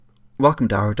Welcome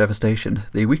to Hour of Devastation,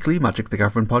 the weekly Magic the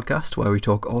Gathering podcast where we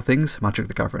talk all things Magic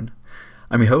the Gathering.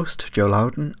 I'm your host, Joe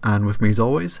Loudon, and with me as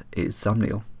always is Sam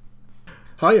Neal.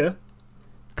 Hiya.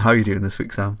 How are you doing this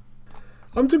week, Sam?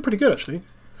 I'm doing pretty good, actually.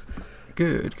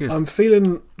 Good. I'm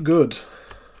feeling good.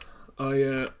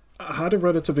 I had a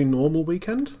relatively normal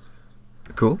weekend.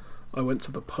 Cool. I went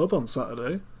to the pub on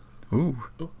Saturday. Ooh.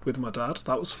 With my dad.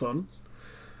 That was fun.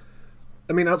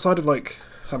 I mean, outside of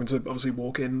having to obviously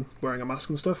walk in wearing a mask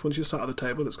and stuff, once you're sat at the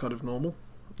table, it's kind of normal.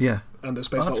 Yeah. And they're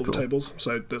spaced out all cool. the tables,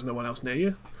 so there's no one else near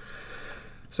you.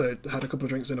 So I had a couple of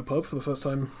drinks in a pub for the first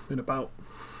time in about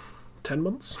 10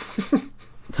 months.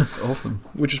 Awesome.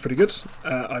 Which is pretty good.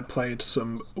 I played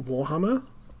some Warhammer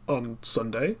on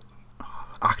Sunday.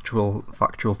 Actual,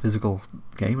 factual, physical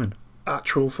gaming.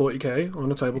 Actual 40k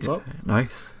on a tabletop. Yeah,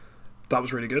 nice. That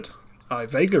was really good. I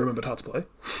vaguely remembered how to play.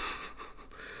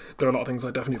 There are a lot of things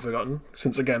I've definitely forgotten,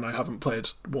 since again I haven't played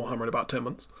Warhammer in about 10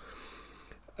 months.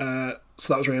 So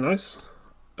that was really nice.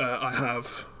 I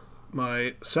have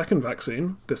my second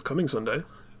vaccine this coming Sunday.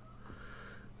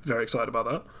 Very excited about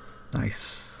that.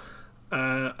 Nice.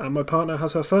 And my partner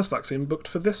has her first vaccine booked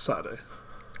for this Saturday.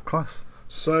 Class.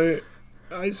 So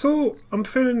I'm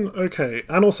feeling okay.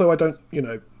 And also I don't,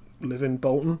 live in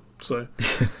Bolton, so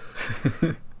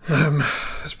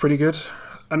it's pretty good.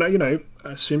 And,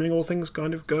 assuming all things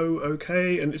kind of go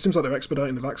okay, and it seems like they're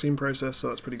expediting the vaccine process, so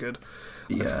that's pretty good.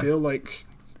 Yeah. I feel like,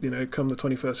 come the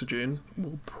 21st of June,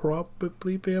 we'll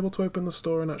probably be able to open the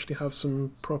store and actually have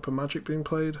some proper Magic being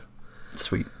played.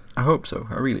 Sweet. I hope so.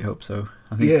 I really hope so.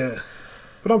 I think. Yeah.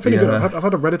 But I'm feeling good. I've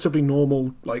had a relatively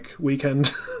normal,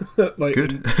 weekend,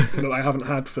 Good. that I haven't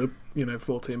had for,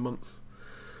 14 months.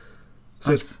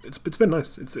 So Nice. it's been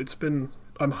nice. It's been,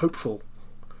 I'm hopeful.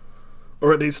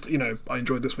 Or at least, I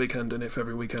enjoyed this weekend, and if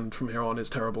every weekend from here on is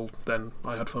terrible, then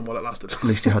I had fun while it lasted. At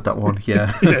least you had that one,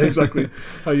 yeah. Yeah, exactly.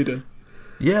 How you doing?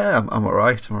 Yeah, I'm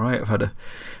alright. I've had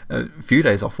a few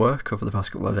days off work over the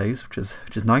past couple of days, which is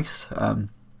nice.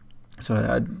 So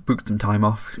I booked some time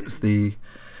off. It was the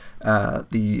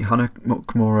Hana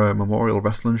Kimura Memorial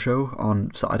Wrestling Show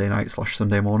on Saturday night /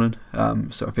 Sunday morning.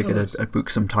 So I figured nice. I'd book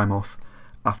some time off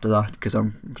after that, because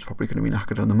I'm probably going to be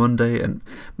knackered on the Monday, and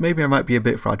maybe I might be a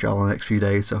bit fragile the next few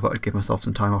days, so I thought I'd give myself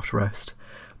some time off to rest.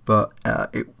 But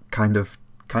it kind of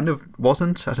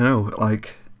wasn't. I don't know. I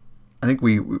think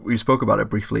we spoke about it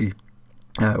briefly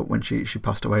when she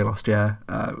passed away last year.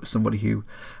 Somebody who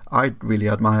I really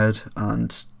admired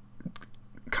and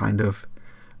kind of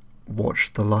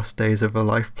watched the last days of her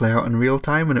life play out in real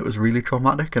time, and it was really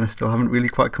traumatic, and I still haven't really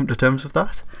quite come to terms with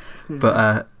that.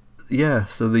 But yeah,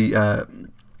 so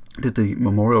did the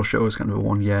memorial show as kind of a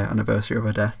 1 year anniversary of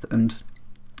her death, and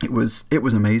it was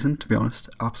amazing, to be honest.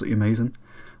 Absolutely amazing.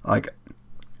 I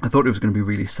thought it was going to be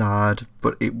really sad,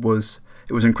 but it was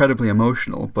incredibly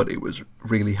emotional, but it was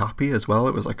really happy as well.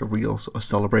 It was like a real sort of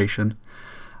celebration.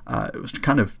 It was just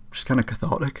kind of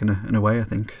cathartic in a way, I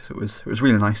think. So it was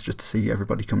really nice just to see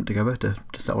everybody come together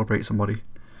to celebrate somebody.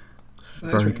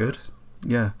 Very really good. nice.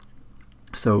 Yeah.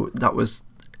 So that was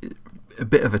a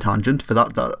bit of a tangent, for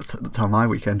that's how my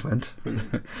weekend went.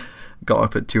 Got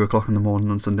up at 2 o'clock in the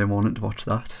morning on Sunday morning to watch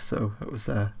that. So it was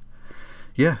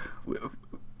yeah.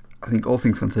 I think all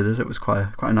things considered, it was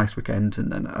quite a nice weekend, and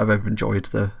then I've enjoyed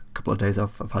the couple of days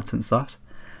I've had since that.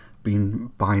 Been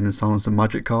buying and selling some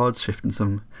Magic cards, shifting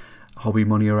some hobby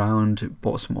money around,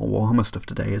 bought some more Warhammer stuff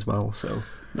today as well. So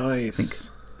Nice.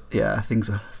 I think things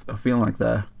are feeling like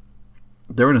they're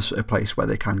in a place where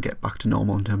they can get back to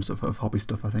normal in terms of hobby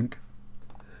stuff, I think.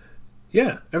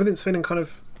 Yeah, everything's feeling kind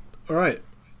of alright.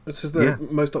 This is the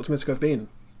most optimistic I've been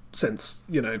since,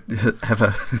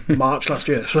 Ever. March last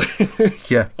year. So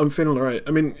Yeah. I'm feeling alright.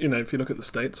 I mean, if you look at the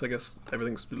States, I guess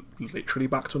everything's literally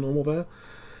back to normal there.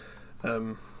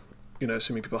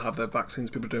 Assuming people have their vaccines,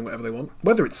 people are doing whatever they want.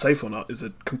 Whether it's safe or not is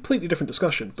a completely different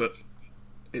discussion, but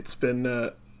it's been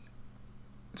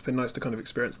nice to kind of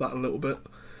experience that a little bit.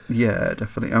 Yeah,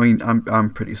 definitely. I mean,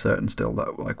 I'm pretty certain still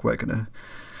that we're gonna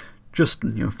just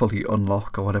fully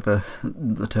unlock, or whatever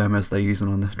the term is they're using,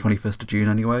 on the 21st of June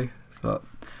anyway. But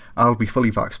I'll be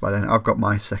fully vaxxed by then. I've got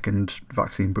my second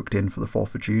vaccine booked in for the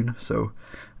 4th of June, so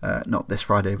not this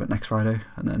Friday but next Friday,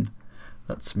 and then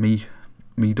that's me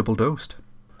double dosed.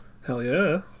 Hell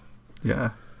yeah.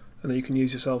 Yeah. And then you can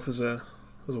use yourself as a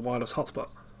wireless hotspot.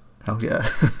 Hell yeah.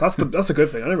 That's a good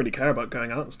thing. I don't really care about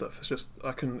going out and stuff. It's just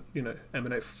I can,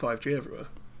 emanate 5G everywhere.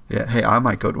 Yeah, hey, I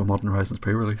might go to a Modern Horizons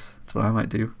pre-release. That's what I might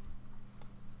do.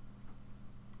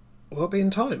 Will it be in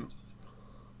time?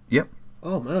 Yep.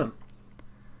 Oh, man.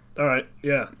 Alright,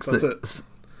 yeah, that's it. The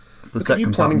Look set at you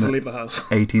comes out planning on to the leave the house.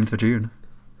 18th of June.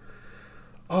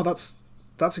 Oh, that's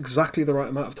That's exactly the right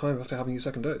amount of time after having your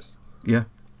second dose. Yeah.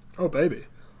 Oh, baby.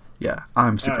 Yeah,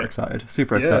 I'm super Alright. excited.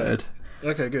 Super Yeah. excited.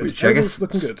 Okay, good. Which I Everything's guess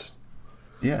looking good.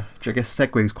 Yeah, which I guess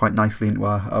segues quite nicely into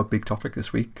our big topic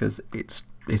this week, because it's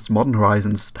Modern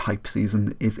Horizons hype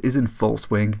season is in full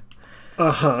swing.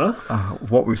 Uh-huh.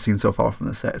 What we've seen so far from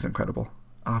the set is incredible.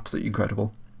 Absolutely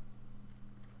incredible.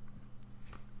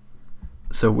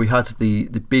 So we had the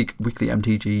big weekly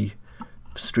MTG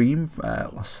stream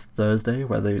last Thursday,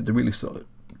 where they really sort of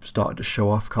started to show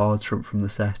off cards from the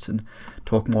set and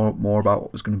talk more about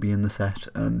what was going to be in the set.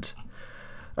 And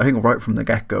I think right from the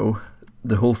get-go,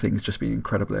 the whole thing's just been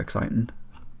incredibly exciting.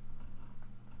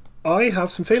 I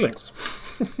have some feelings.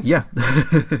 Yeah.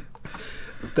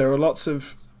 There are lots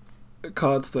of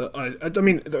cards that I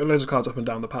mean, there are loads of cards up and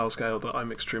down the power scale that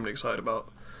I'm extremely excited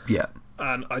about. Yeah.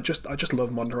 And I just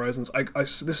love Modern Horizons.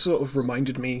 This sort of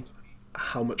reminded me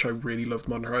how much I really loved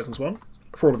Modern Horizons 1,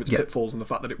 for all of its pitfalls and the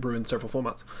fact that it ruined several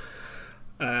formats.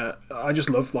 I just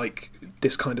love like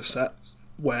this kind of set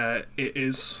where it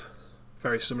is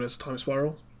very similar to Time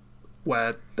Spiral,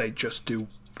 where they just do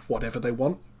whatever they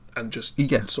want and just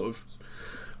sort of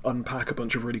unpack a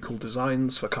bunch of really cool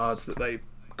designs for cards that they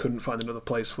couldn't find another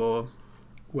place for,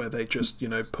 where they just,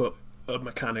 put a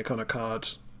mechanic on a card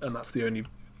and that's the only,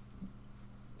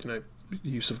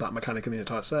 use of that mechanic in the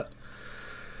entire set.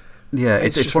 Yeah,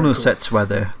 it's one of those cool. sets where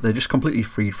they're just completely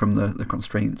freed from the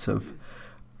constraints of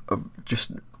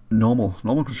just normal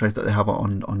constraints that they have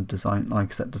on design,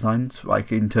 like set designs,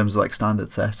 like in terms of like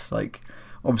standard set. Like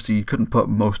obviously you couldn't put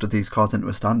most of these cards into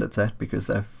a standard set because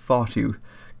they're far too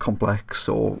complex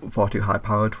or far too high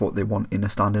powered for what they want in a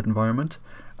standard environment,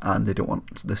 and they don't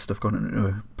want this stuff going into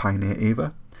a Pioneer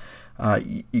either.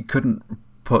 You couldn't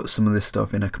put some of this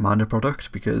stuff in a Commander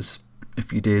product, because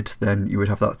if you did, then you would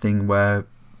have that thing where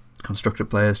constructed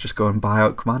players just go and buy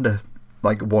out Commander,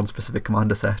 like one specific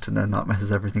Commander set, and then that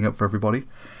messes everything up for everybody.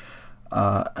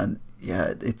 And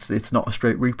yeah, it's not a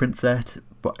straight reprint set,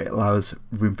 but it allows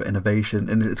room for innovation,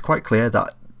 and it's quite clear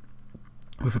that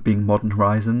with it being Modern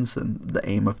Horizons, and the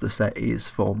aim of the set is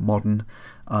for Modern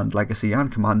and Legacy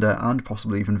and Commander and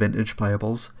possibly even Vintage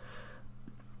playables.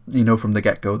 From the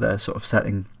get-go they're sort of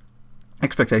setting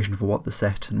expectation for what the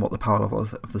set and what the power level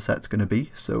of the set's going to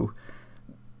be, so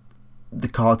the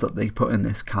cards that they put in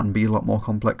this can be a lot more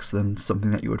complex than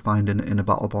something that you would find in a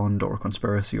Battle Bond or a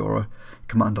Conspiracy or a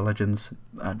Commander Legends,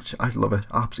 and I love it.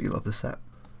 I absolutely love this set.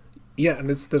 Yeah, and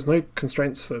there's no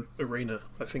constraints for Arena,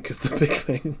 I think, is the big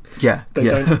thing. Yeah, they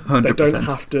yeah, don't 100%. They don't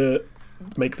have to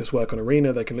make this work on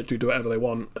Arena. They can literally do whatever they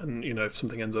want, and if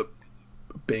something ends up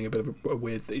being a bit of a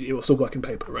weird, it will still work in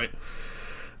paper, right?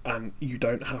 And you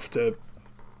don't have to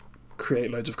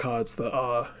create loads of cards that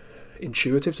are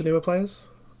intuitive to newer players.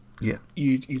 Yeah.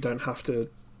 You don't have to,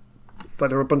 like,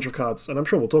 there are a bunch of cards, and I'm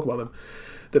sure we'll talk about them,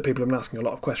 that people have been asking a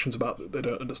lot of questions about that they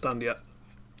don't understand yet.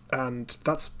 And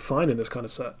that's fine in this kind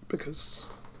of set, because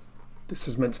this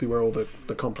is meant to be where all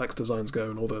the complex designs go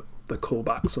and all the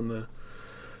callbacks and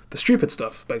the stupid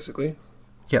stuff, basically.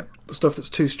 Yeah. The stuff that's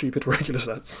too stupid for regular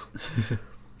sets.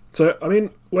 So, I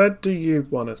mean, where do you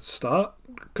want to start?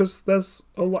 Because there's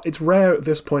a lot. It's rare at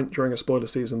this point during a spoiler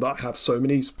season that I have so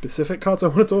many specific cards I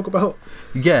want to talk about.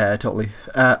 Yeah, totally.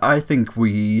 I think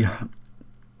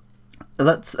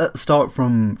let's start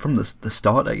from the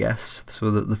start, I guess.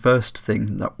 So the first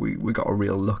thing that we got a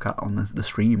real look at on the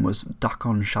stream was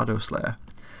Dakon Shadowslayer.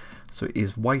 So it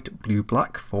is white, blue,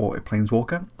 black for a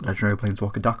Planeswalker, legendary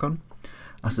Planeswalker Dakon.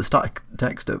 As the static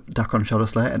text of Dakon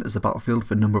Shadowslayer enters the battlefield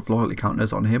for a number of loyalty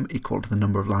counters on him equal to the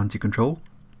number of lands you control.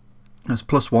 As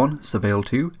 +1, Surveil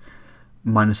 2,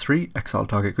 -3, exile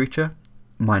target creature,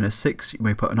 -6, you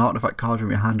may put an artifact card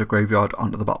from your hand or graveyard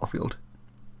onto the battlefield.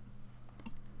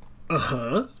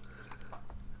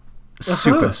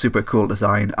 Super cool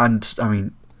design, and I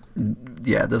mean,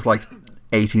 yeah, there's like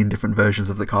 18 different versions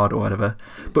of the card or whatever,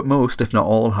 but most, if not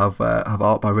all, have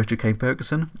art by Richard Kane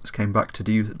Ferguson. Just came back to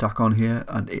do Dakon here,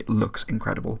 and it looks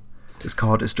incredible. This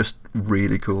card is just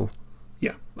really cool.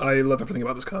 Yeah, I love everything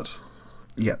about this card.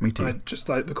 Yeah, me too. I just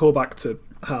like the callback to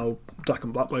how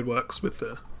Dakon Blackblade works with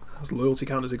has loyalty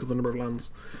counters equal to the number of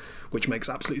lands, which makes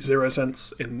absolutely zero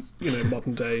sense in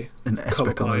modern day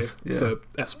Esper colours for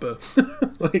Esper.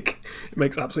 Like, it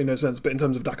makes absolutely no sense. But in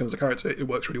terms of Dakon as a character, it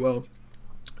works really well.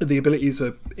 The abilities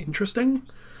are interesting.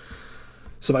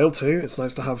 Surveil too. It's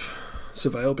nice to have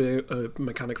Surveil be a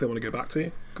mechanic they want to go back to,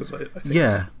 because I think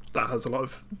that has a lot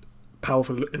of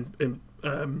powerful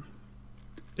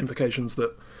implications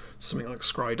that something like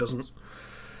Scry doesn't.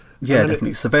 Yeah,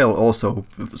 definitely. Surveil also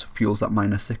fuels that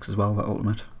 -6 as well, that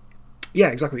ultimate. Yeah,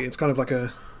 exactly. It's kind of like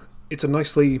it's a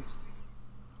nicely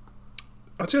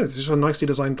Actually, it's just a nicely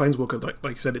designed Planeswalker.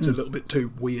 Like you said, it's a little bit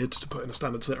too weird to put in a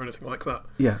standard set or anything like that.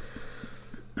 Yeah.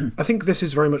 I think this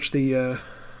is very much the.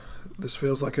 This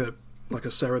feels like a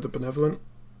Serra the Benevolent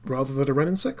rather than a Wrenn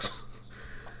and 6.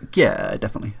 Yeah,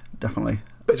 definitely.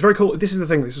 But it's very cool. This is the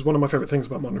thing. This is one of my favourite things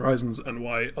about Modern Horizons, and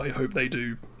why I hope they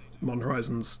do Modern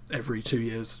Horizons every 2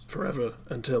 years forever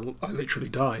until I literally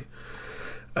die.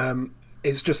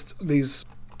 It's just these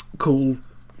cool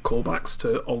callbacks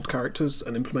to old characters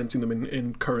and implementing them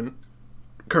in current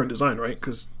design, right?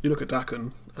 Because you look at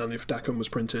Dakkon, and if Dakkon was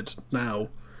printed now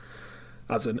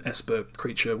as an Esper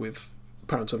creature with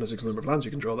power and toughness equals the number of lands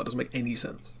you control, that doesn't make any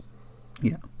sense.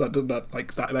 Yeah.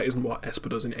 That isn't what Esper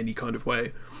does in any kind of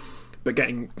way. But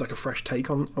getting like a fresh take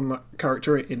on that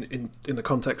character in the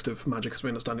context of Magic as we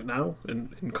understand it now, in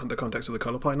the context of the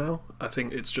colour pie now, I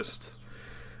think it's just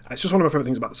one of my favourite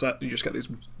things about the set. You just get these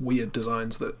weird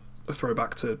designs that throw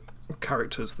back to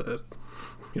characters that are,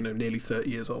 nearly 30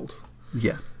 years old.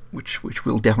 Yeah, which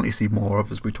we'll definitely see more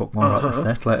of as we talk more about the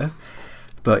set later.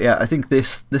 But yeah, I think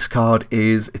this card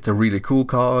it's a really cool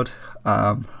card.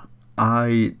 I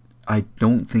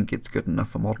don't think it's good enough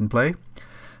for modern play.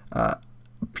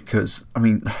 Because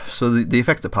so the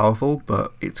effects are powerful,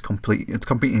 but it's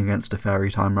competing against a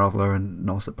Fairy Time Raveler and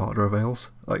Narset Barter of Veils.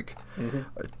 I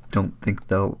don't think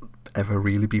they'll ever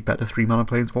really be better 3-mana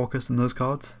Planeswalkers than those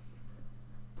cards.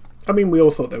 We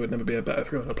all thought there would never be a better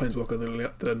 3-mana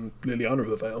Planeswalker than Liliana of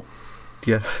the Veil.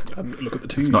 Yeah, and look at the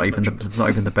two. It's not even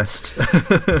the best.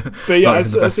 But yeah,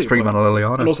 the best 3-mana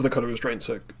Liliana. And also the colour restraints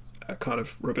are kind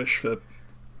of rubbish for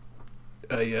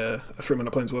a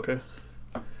 3-mana Planeswalker.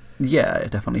 Yeah,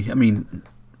 definitely.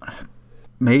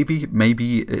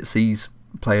 Maybe it sees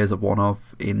players of one of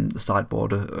in the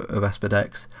sideboard of Esper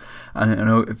decks, and I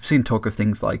know I've seen talk of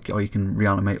things like, you can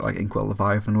reanimate like Inkwell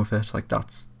Leviathan with it. Like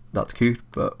that's cute,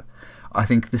 but I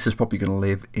think this is probably going to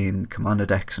live in Commander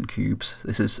decks and cubes.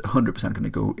 This is 100% going to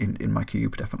go in my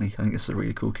cube, definitely. I think it's a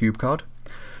really cool cube card,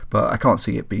 but I can't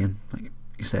see it being, like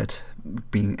you said,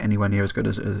 being anywhere near as good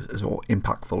as or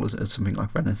impactful as something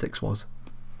like Wrenn and 6 was.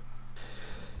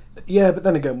 Yeah, but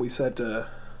then again, we said,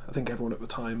 I think everyone at the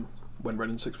time, when Wrenn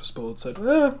and 6 was spoiled, said,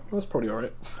 that's probably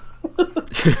alright.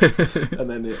 And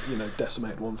then it,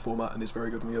 decimated one format and is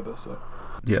very good in the other, so...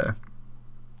 Yeah.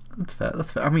 That's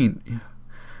fair.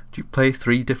 Do you play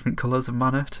 3 different colours of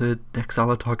mana to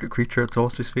exile a target creature at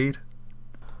sorcery speed?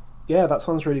 Yeah, that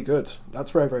sounds really good.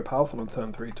 That's very, very powerful on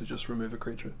turn 3 to just remove a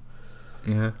creature.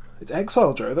 Yeah. It's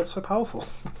exile, Joe. That's so powerful.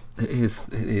 It is.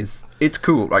 It's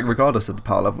cool. Like, regardless of the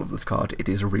power level of this card, it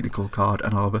is a really cool card,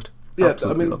 and I love it. Yeah,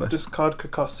 Absolutely love it. This card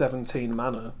could cost 17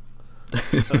 mana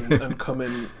and come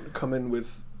in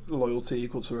with loyalty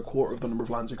equal to a quarter of the number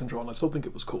of lands you control, and I still think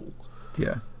it was cool.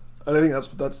 Yeah. And I think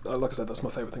that's like I said, that's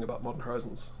my favourite thing about Modern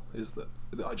Horizons, is that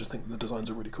I just think the designs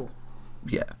are really cool.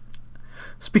 Yeah.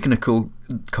 Speaking of cool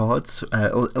cards,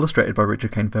 illustrated by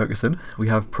Richard Kane Ferguson, we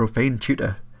have Profane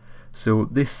Tutor. So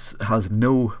this has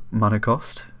no mana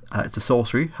cost. It's a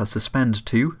sorcery, has Suspend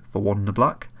 2 for 1 in the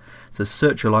black. It says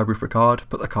search your library for a card,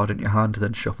 put the card in your hand,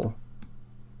 then shuffle.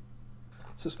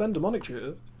 Suspend Demonic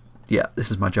Tutor? Yeah,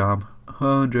 this is my jam.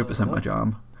 100% my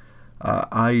jam.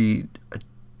 I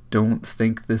don't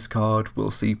think this card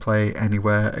will see play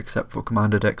anywhere except for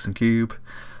Commander decks and Cube.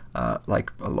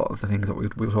 Like a lot of the things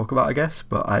that we'll talk about, I guess.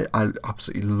 But I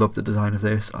absolutely love the design of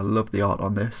this. I love the art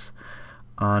on this.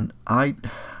 And I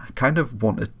kind of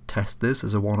want to test this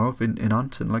as a one-of in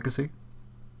Ant and Legacy.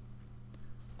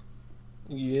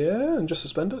 Yeah, and just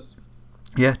suspend it?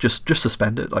 Yeah, just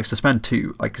suspend it. Like, suspend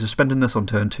 2. Like, suspending this on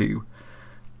turn 2,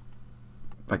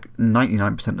 like,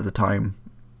 99% of the time,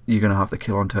 you're going to have the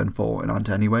kill on turn 4 in Ant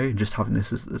anyway, and just having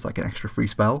this as like an extra free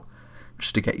spell,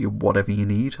 just to get you whatever you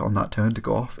need on that turn to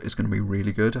go off, is going to be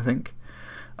really good, I think.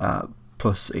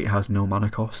 Plus, it has no mana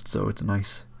cost, so it's a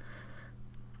nice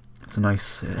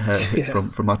hit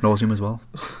from Ad Nauseam as well.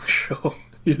 Sure.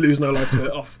 You lose no life to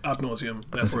it off Ad Nauseam,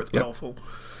 therefore it's powerful.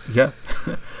 Yeah.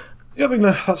 Yeah, I mean,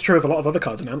 that's true of a lot of other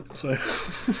cards in Ant, so...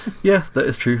 Yeah, that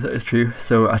is true.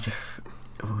 So, I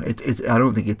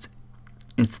don't think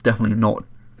it's definitely not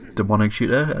Demonic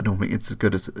Tutor. I don't think it's as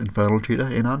good as Infernal Tutor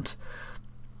in Ant.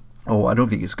 Oh, I don't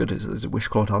think it's as good as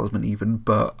Wishclaw Talisman even,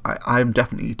 but I'm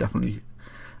definitely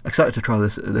excited to try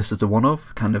this as a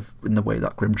one-of, kind of in the way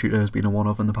that Grim Tutor has been a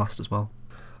one-of in the past as well.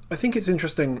 I think it's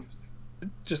interesting,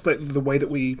 just like the way that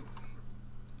we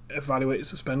evaluate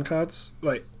suspend cards.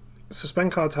 Like,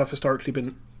 suspend cards have historically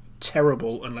been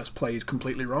terrible unless played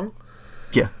completely wrong.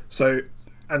 Yeah. So,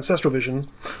 Ancestral Vision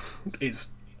is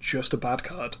just a bad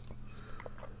card.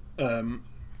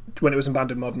 When it was in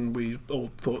Banned in Modern, we all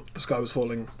thought the sky was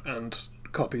falling, and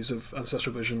copies of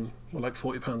Ancestral Vision were like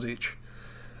 £40 each.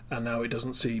 and now it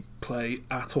doesn't see play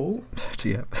at all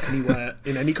Yeah. anywhere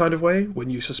in any kind of way when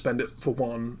you suspend it for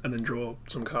one and then draw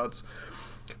some cards.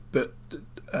 But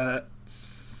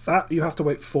that you have to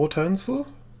wait 4 turns for,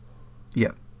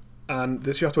 Yeah. and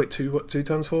this you have to wait two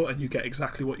turns for, and you get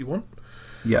exactly what you want.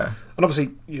 Yeah. And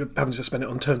obviously you're having to suspend it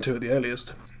on turn 2 at the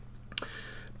earliest.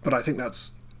 But I think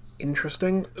that's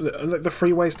interesting. The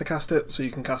free ways to cast it, so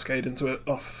you can cascade into it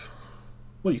off.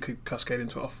 Well, you could cascade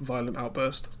into it off Violent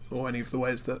Outburst, or any of the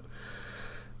ways that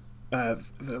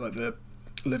the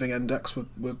Living End decks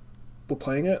were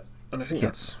playing it, and I think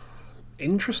that's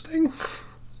interesting.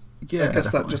 Yeah, I guess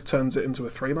definitely. that just turns it into a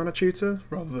 3-mana tutor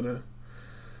rather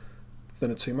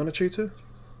than a 2-mana tutor.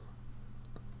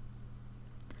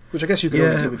 Which I guess you could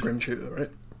only do with Grim Tutor,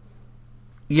 right?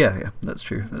 Yeah, that's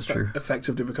true. That's true.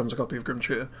 Effectively becomes a copy of Grim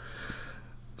Tutor.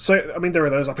 So, I mean, there are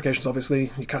those applications,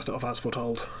 obviously. You cast it off As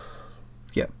Foretold.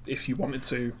 Yeah. If you wanted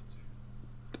to.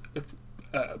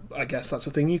 I guess that's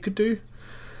a thing you could do.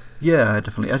 Yeah,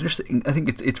 definitely. I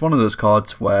think it's one of those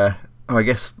cards where, I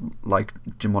guess, like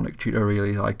Demonic Tutor,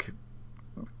 really, like,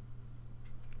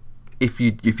 if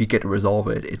you get to resolve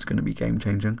it, it's going to be game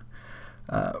changing.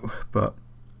 But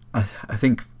I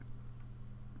think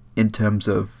in terms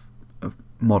of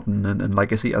modern and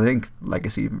legacy, I think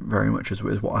legacy very much is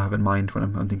what I have in mind when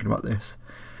I'm thinking about this.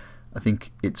 I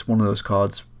think it's one of those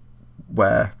cards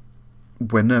where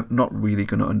we're not really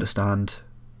going to understand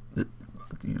the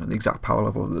exact power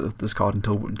level of this card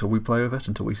until we play with it,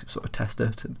 until we sort of test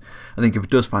it. And I think if it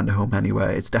does find a home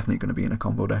anywhere, it's definitely going to be in a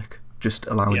combo deck, just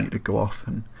allowing you to go off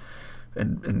and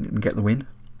get the win.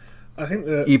 I think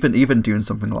that even doing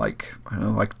something like, I don't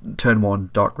know, like turn 1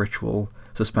 Dark Ritual,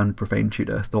 suspend Profane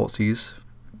Tutor, Thoughtseize.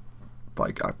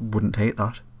 Like, I wouldn't hate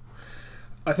that.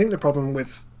 I think the problem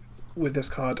with this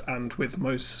card and with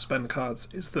most suspend cards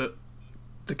is that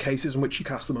the cases in which you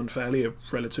cast them unfairly are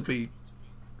relatively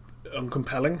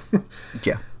uncompelling.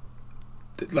 Yeah.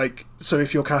 Like, so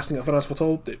if you're casting off an As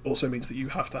Foretold, it also means that you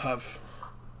have to have.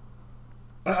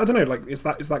 I don't know. Like, is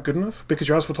that good enough? Because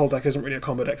your As Foretold deck isn't really a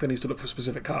combo deck that needs to look for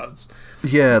specific cards.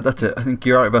 Yeah, that's it. I think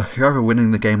you're either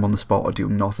winning the game on the spot or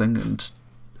doing nothing, and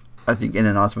I think in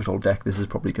an As Foretold deck, this is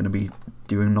probably going to be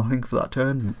doing nothing for that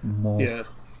turn more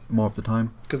of the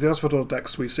time. Because the As Foretold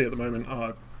decks we see at the moment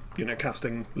are,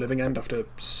 casting Living End after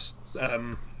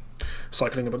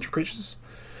cycling a bunch of creatures.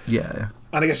 Yeah.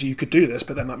 And I guess you could do this,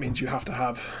 but then that means you have to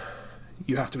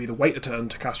either wait a turn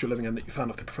to cast your Living End that you found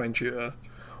off the Profane Tutor,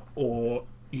 or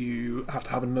you have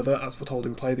to have another As Foretold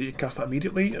in play that you can cast that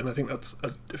immediately, and I think that's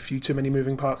a few too many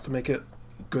moving parts to make it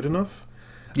good enough.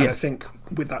 And I think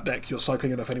with that deck, you're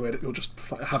cycling enough anyway that you're just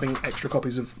having extra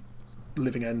copies of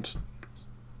Living End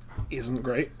isn't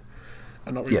great,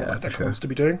 and not really what that deck wants to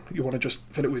be doing. You want to just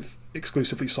fill it with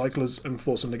exclusively Cyclers and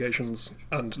Force and Negations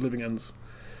and Living Ends,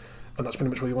 and that's pretty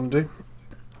much what you want to do.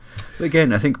 But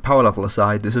again, I think power level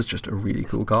aside, this is just a really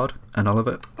cool card, and I love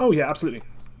it. Oh yeah, absolutely.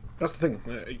 That's the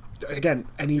thing. Again,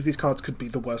 any of these cards could be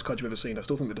the worst card you've ever seen. I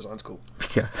still think the design's cool.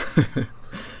 Yeah.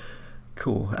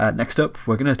 Cool. Next up,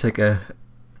 we're going to take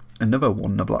another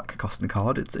 1-black costing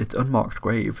card. It's Unmarked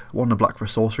Grave. 1-black for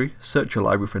sorcery. Search your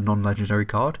library for a non-legendary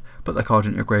card. Put the card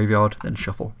in your graveyard, then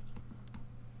shuffle.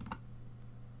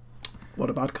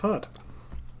 What a bad card.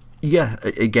 Yeah,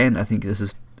 again, I think this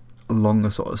is along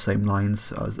the sort of same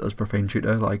lines as Profane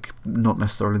Tutor. Like, not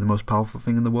necessarily the most powerful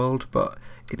thing in the world, but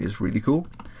it is really cool.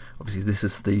 Obviously, this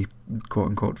is the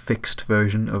quote-unquote fixed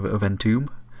version of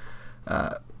Entomb.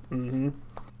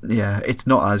 Yeah, it's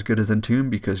not as good as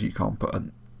Entomb because you can't put a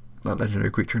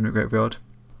legendary creature in your graveyard.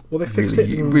 Well, they fixed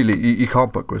really, it. You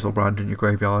can't put Griselbrand in your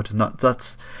graveyard, and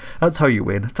that's how you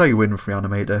win. That's how you win with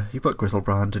Reanimator. You put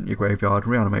Griselbrand in your graveyard,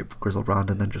 reanimate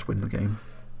Griselbrand, and then just win the game.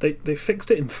 They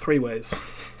fixed it in 3 ways.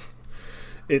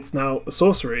 It's now a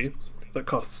sorcery that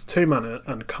costs 2 mana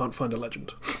and can't find a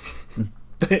legend.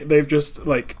 They've just,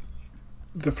 like,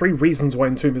 the 3 reasons why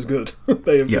Entomb is good.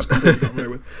 They have just completely gotten away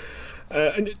with.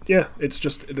 And yeah, it's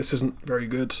just, this isn't very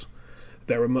good.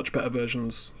 There are much better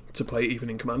versions to play even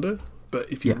in Commander,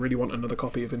 but if you really want another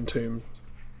copy of Entomb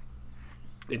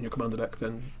in your Commander deck,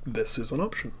 then this is an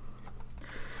option.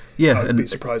 Yeah, I'd be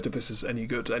surprised if this is any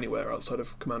good anywhere outside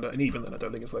of Commander, and even then I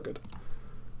don't think it's that good.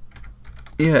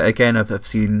 Yeah, again, I've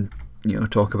seen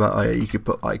talk about you could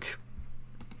put like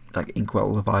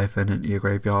Inkwell Leviathan into your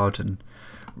graveyard and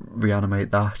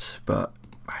reanimate that, but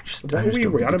I just don't think it's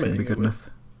going to be good enough.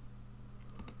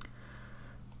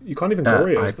 You can't even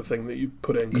Goryo is the thing that you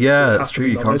put in. Yeah, that's true.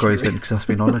 You can't Goryo because it has to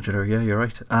be non-legendary. Yeah, you're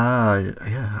right.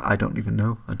 Yeah, I don't even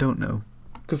know. I don't know.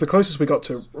 Because the closest we got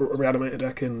to a reanimator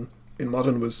deck in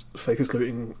Modern was Faithless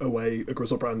Looting away a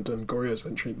Griselbrand and Goryo's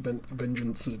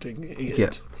Vengeance visiting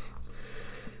it.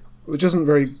 which isn't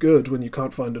very good when you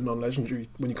can't find a non-legendary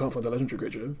when you can't find a legendary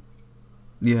creature.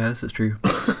 Yeah, this is true.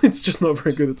 It's just not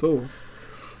very good at all.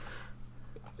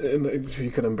 And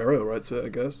you can Burial Rights it, I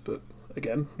guess, but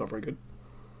again, not very good.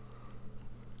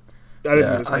 I don't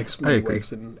think this makes many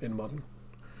waves in Modern.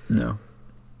 No.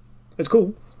 It's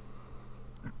cool.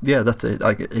 Yeah, that's it.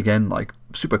 Like, again, like,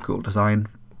 super cool design,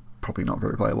 probably not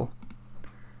very playable.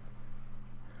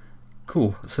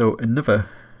 Cool. So another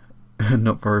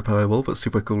not very playable but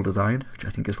super cool design, which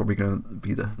I think is probably going to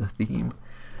be the theme,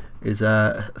 is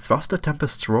Thruster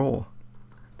Tempest's Roar.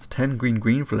 It's 10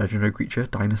 green for legendary creature,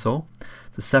 dinosaur.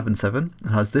 It's a 7/7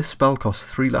 and has this spell cost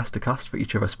 3 less to cast for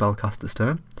each of a spellcaster's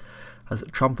turn. Has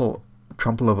trample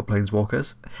over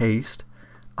planeswalkers, haste,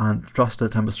 and Thruster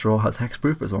Tempest's Roar has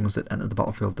hexproof as long as it enters the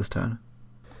battlefield this turn.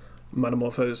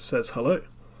 Manamorphose says hello.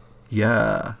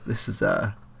 Yeah, this is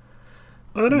I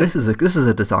don't know. This is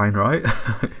a design, right?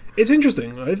 It's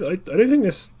interesting. I don't think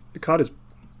this card is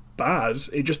bad.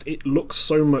 It looks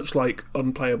so much like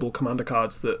unplayable commander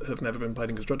cards that have never been played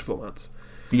in constructed formats.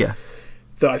 Yeah.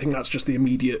 That I think that's just the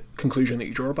immediate conclusion that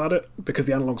you draw about it, because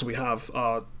the analogs we have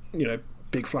are,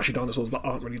 big flashy dinosaurs that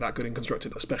aren't really that good in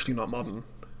constructed, especially not modern.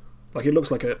 Like, it looks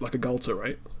like a Galter,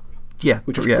 right? Yeah,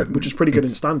 which is pretty good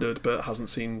in standard, but hasn't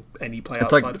seen any play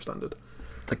outside of standard.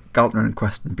 It's like Galter and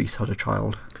Quest and Beast had a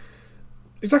child.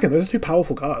 Exactly, those are two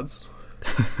powerful cards.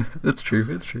 It's true.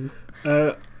 It's true.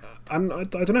 And I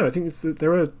don't know. I think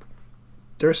there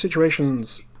are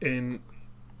situations in,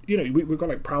 we've got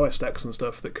like prowess decks and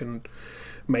stuff that can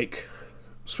make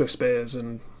Swift Spears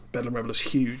and Bedlam Revelers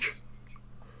huge.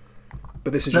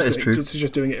 But this is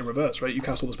just doing it in reverse, right? You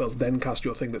cast all the spells, then cast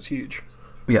your thing that's huge.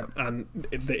 Yeah. And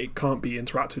it can't be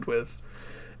interacted with.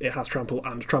 It has trample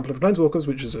and trample over planeswalkers,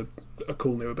 which is a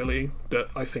cool new ability that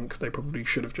I think they probably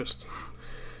should have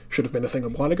been a thing a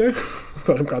while ago.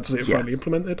 But I'm glad to see it finally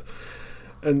implemented.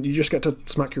 And you just get to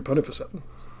smack your opponent for 7.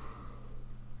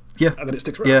 Yeah. And then it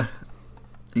sticks around. Yeah.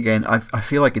 Again, I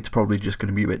feel like it's probably just going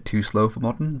to be a bit too slow for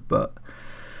Modern, but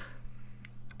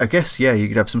I guess, yeah, you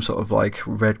could have some sort of like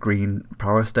red-green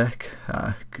prowess deck.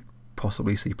 Could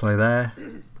possibly see play there.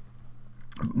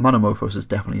 Manamorphose is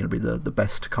definitely going to be the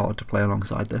best card to play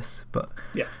alongside this, but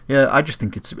yeah, I just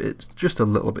think it's just a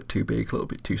little bit too big, a little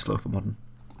bit too slow for Modern.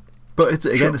 But it's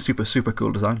again a super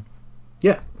cool design.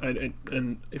 Yeah,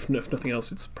 and if nothing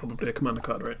else, it's probably a commander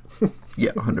card, right?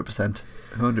 Yeah,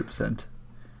 100%.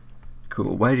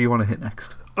 Cool. Where do you want to hit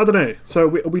next? I don't know. So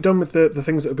are we done with the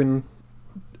things that have been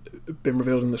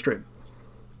revealed in the stream?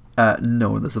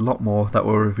 No, there's a lot more that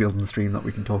were revealed in the stream that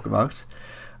we can talk about.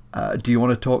 Do you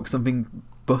want to talk something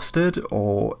busted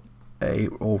or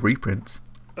reprints?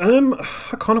 I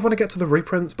kind of want to get to the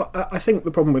reprints, but I think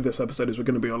the problem with this episode is we're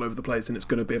going to be all over the place, and it's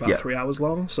going to be about 3 hours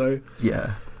long. So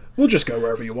yeah, we'll just go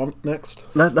wherever you want next.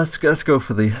 Let's go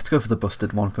for the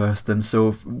busted one first. And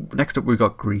so next up we've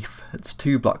got Grief. It's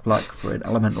 2 black for an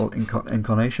elemental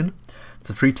incarnation. It's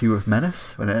a 3/2 with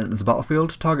Menace. When it enters the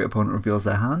battlefield, target opponent reveals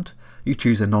their hand. You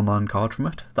choose a non-land card from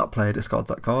it. That player discards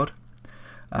that card.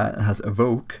 It has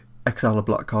Evoke. Exile a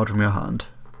black card from your hand.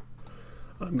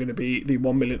 I'm going to be the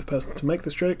 1 millionth person to make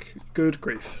this joke. Good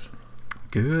grief.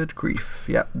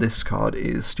 Yep, this card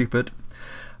is stupid.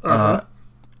 Uh-huh.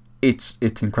 It's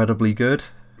incredibly good.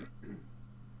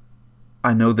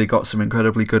 I know they got some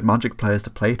incredibly good Magic players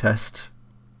to playtest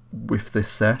with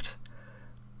this set,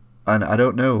 and I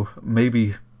don't know,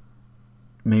 maybe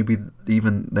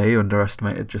even they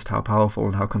underestimated just how powerful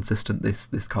and how consistent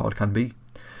this card can be.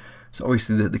 So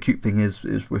obviously the cute thing is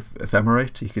with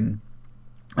Ephemerate, you can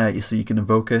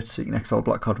evoke it, so you can exile a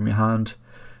black card from your hand,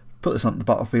 put this onto the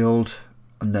battlefield,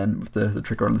 and then with the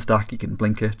trigger on the stack you can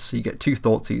blink it, so you get 2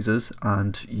 Thoughtseizers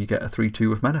and you get a 3/2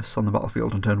 with Menace on the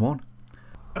battlefield on turn 1.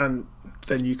 And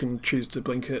then you can choose to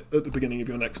blink it at the beginning of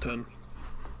your next turn.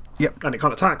 Yep. And it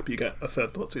can't attack, but you get a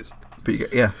 3rd Thoughtseizer. But you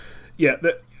get, yeah. Yeah,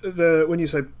 the when you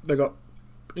say they got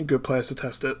good players to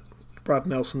test it, Brad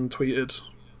Nelson tweeted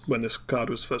when this card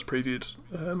was first previewed,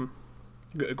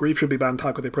 Grief should be banned,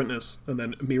 how could they print this? And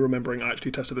then me remembering I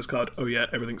actually tested this card, oh yeah,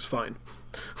 everything's fine.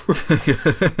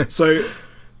 So,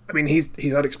 I mean, he's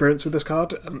had experience with this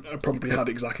card, and probably had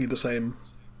exactly the same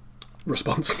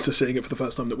response to seeing it for the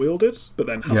first time that we all did, but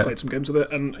then has played some games with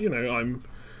it, and, I'm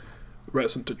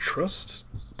reticent to trust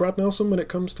Brad Nelson when it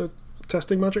comes to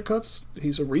testing Magic cards.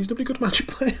 He's a reasonably good Magic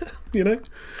player,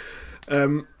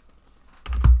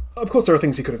 Of course, there are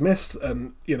things he could have missed,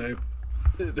 and,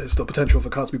 there's still potential for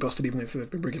cards to be busted even if they've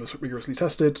been rigorously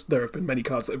tested. There have been many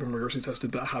cards that have been rigorously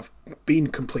tested that have been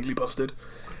completely busted.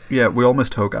 Yeah, we all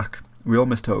missed Hogak.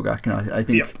 And I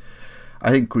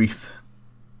think Grief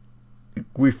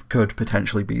could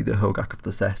potentially be the Hogak of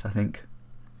the set, I think.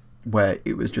 where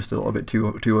it was just a little bit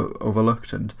too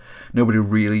overlooked, and nobody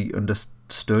really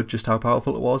understood just how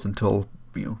powerful it was until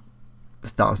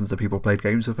thousands of people played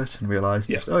games with it and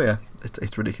realised oh yeah,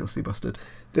 it's ridiculously busted.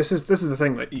 This is the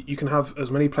thing, that you can have as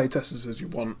many playtesters as you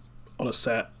want on a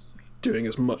set, doing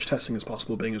as much testing as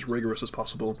possible, being as rigorous as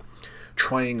possible,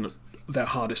 trying their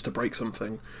hardest to break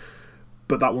something,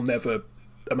 but that will never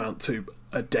amount to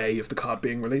a day of the card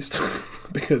being released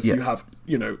because you have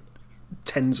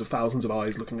tens of thousands of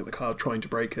eyes looking at the card, trying to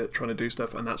break it, trying to do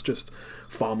stuff, and that's just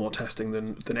far more testing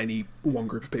than any one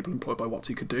group of people employed by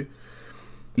WotC could do.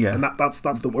 Yeah, and that's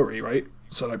the worry, right?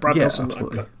 So like Brad Nelson,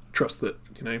 absolutely. I trust that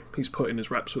he's put in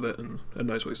his reps with it and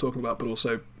knows what he's talking about, but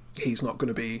also he's not going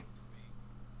to be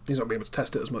able to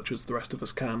test it as much as the rest of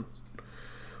us can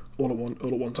all at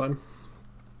one time.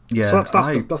 Yeah, so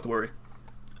that's the worry.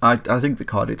 I think the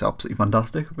card is absolutely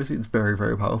fantastic. Obviously, it's very,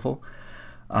 very powerful.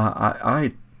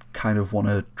 I kind of want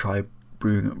to try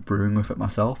brewing with it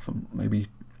myself, and maybe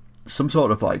some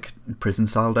sort of like prison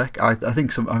style deck. I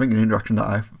think an interaction that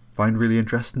I find really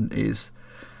interesting is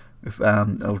with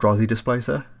Eldrazi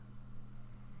Displacer.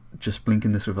 Just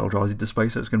blinking this with Eldrazi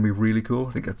Displacer, it's going to be really cool.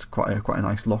 I think that's quite a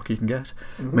nice lock you can get.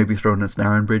 Mm-hmm. Maybe throwing a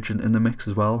Snarren Bridge in the mix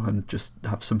as well, and just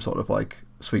have some sort of like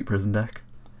sweet prison deck.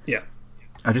 Yeah.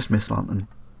 I just miss Lantern.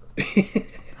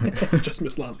 Just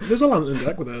miss Lantern. There's a Lantern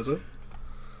deck with Urza.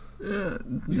 Yeah.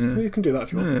 You can do that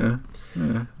if you want.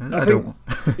 Yeah. I don't want.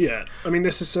 Yeah. I mean,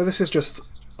 this is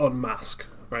just Unmask,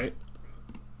 right?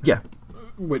 Yeah.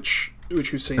 Which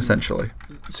we've seen essentially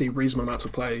see reasonable amounts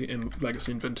of play in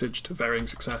Legacy and Vintage to varying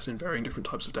success in varying different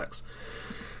types of decks.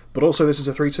 But also, this is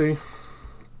a 3/2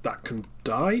 that can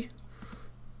die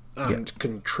and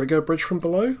can trigger Bridge from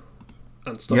Below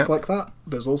and stuff like that.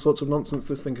 There's all sorts of nonsense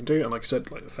this thing can do, and like I said,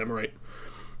 like Ephemerate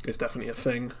is definitely a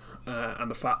thing,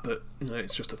 and the fact that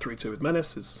it's just a 3/2 with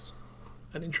Menace is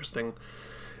an interesting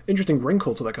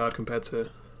wrinkle to that card compared to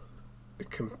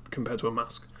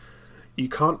Unmask. You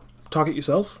can't target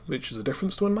yourself, which is a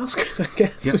difference to Unmask, I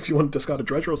guess, if you want to discard a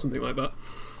Dredger or something like that.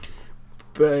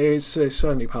 But it's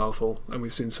certainly powerful, and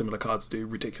we've seen similar cards do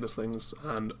ridiculous things,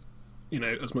 and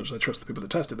as much as I trust the people that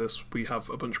tested this, we have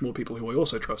a bunch more people who I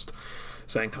also trust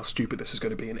saying how stupid this is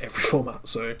going to be in every format.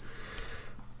 So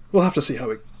we'll have to see how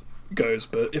it goes.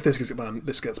 But if this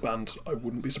gets banned, I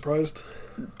wouldn't be surprised.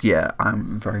 Yeah,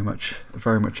 I'm very much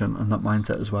on that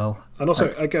mindset as well. And also,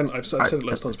 again, I've said it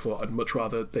lots of times before, I'd much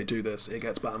rather they do this, it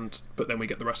gets banned, but then we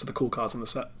get the rest of the cool cards in the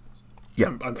set.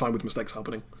 Yeah, I'm fine with mistakes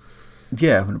happening.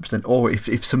 Yeah, 100%. Or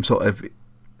if some sort of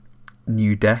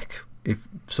new deck, if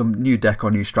some new deck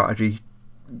or new strategy,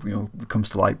 comes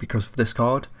to light because of this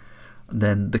card,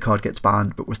 then the card gets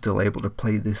banned, but we're still able to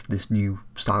play this new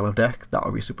style of deck. That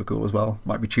would be super cool as well.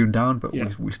 Might be tuned down, but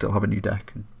we still have a new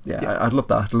deck. And I'd love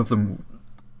that. I'd love them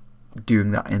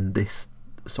doing that in this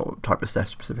sort of type of set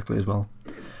specifically as well.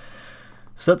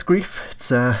 So that's Grief. It's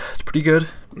pretty good.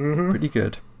 Mm-hmm. Pretty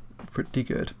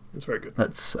good. It's very good.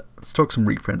 Let's talk some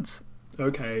reprints.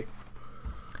 Okay.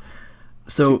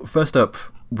 So first up,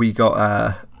 we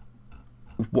got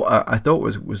what I thought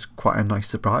was quite a nice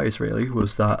surprise. Really,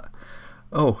 was that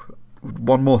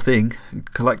one more thing,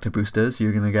 collector boosters.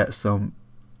 You're going to get some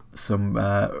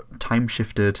time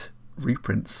shifted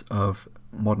reprints of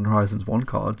Modern Horizons 1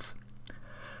 cards.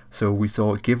 So we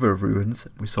saw Giver of Ruins,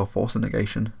 we saw Force of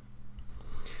Negation.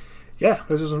 Yeah,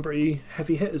 those are some pretty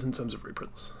heavy hitters in terms of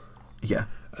reprints. Yeah.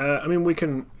 I mean, we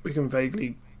can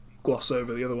vaguely gloss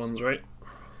over the other ones, right?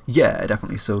 Yeah,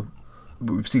 definitely. So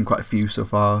we've seen quite a few so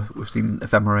far. We've seen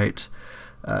Ephemerate,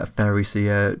 Fairy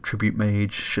Seer, Tribute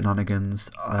Mage, Shenanigans,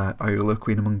 Iola,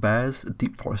 Queen Among Bears,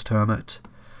 Deep Forest Hermit,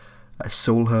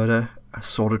 Soul Herder,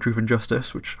 Sword of Truth and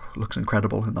Justice, which looks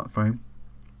incredible in that frame,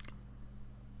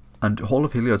 and Hall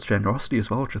of Heliod's Generosity as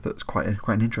well, which I thought was quite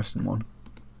an interesting one.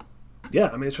 Yeah,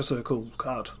 I mean, it's just a cool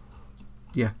card.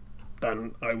 Yeah.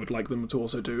 And I would like them to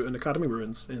also do an Academy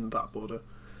Ruins in that border.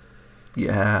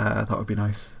 Yeah, that would be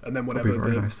nice. And then whenever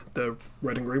the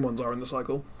red and green ones are in the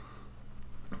cycle,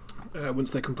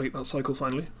 once they complete that cycle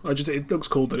finally, it looks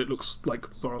cool that it looks like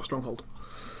Royal Stronghold.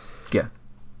 Yeah.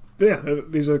 But yeah,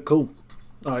 these are cool.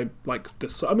 I like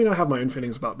this. I mean, I have my own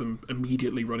feelings about them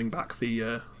immediately running back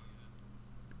the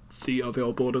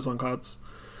old borders on cards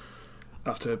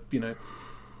after Timespire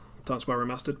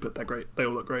Remastered, but they're great. They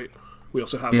all look great. We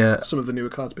also have some of the newer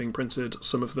cards being printed.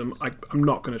 Some of them, I'm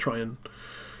not going to try and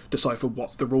decipher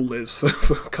what the rule is for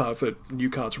new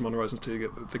cards from On Horizons 2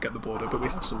 to get the border, but we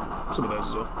have some of those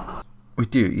as well. We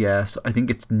do, yes. I think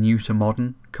it's new to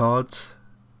modern cards.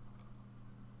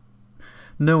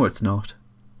 No, it's not.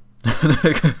 No,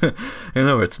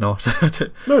 it's not.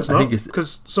 No, it's not,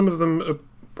 because some of them are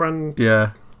brand...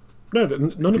 Yeah. No,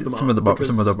 none of them Some are.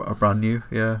 of them are brand new.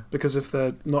 Yeah, Because if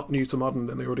they're not new to modern,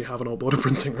 then they already have an old border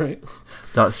printing, right?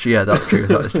 that's true.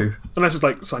 That is true. Unless it's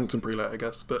like Sanctum Prelate, I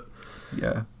guess. But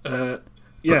Yeah,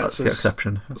 yeah, that's so the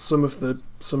exception. Some of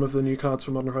the new cards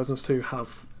from Modern Horizons 2 have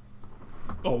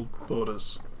old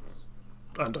borders,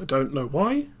 and I don't know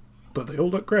why, but they all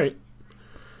look great.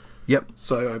 Yep.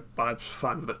 So I'm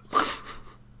fine with it.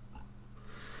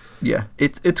 Yeah,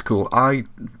 it's cool. I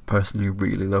personally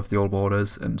really love the old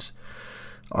borders, and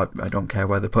I don't care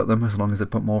where they put them as long as they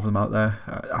put more of them out there.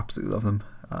 I absolutely love them.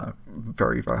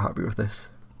 Very, very happy with this.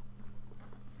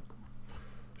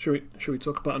 Should we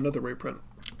talk about another reprint?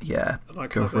 Yeah, And I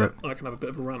go for it. I can have a bit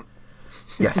of a rant.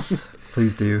 Yes,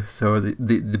 please do. So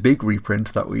the big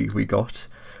reprint that we got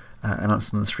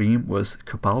announced on the stream was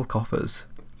Cabal Coffers.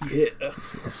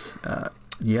 Yeah.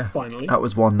 Yeah, Finally. that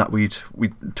was one that we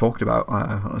talked about,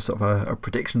 sort of our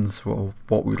predictions for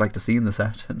what we'd like to see in the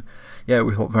set, and yeah,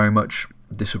 we thought very much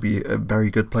this would be a very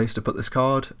good place to put this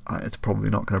card. It's probably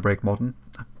not going to break modern.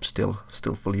 I still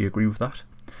fully agree with that.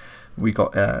 We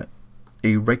got a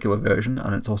regular version,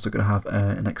 and it's also going to have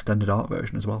an extended art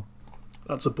version as well.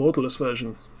 That's a borderless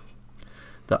version.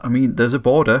 There's a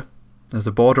border. There's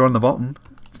a border on the bottom.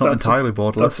 It's not entirely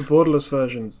borderless. That's a borderless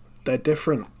version. They're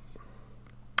different.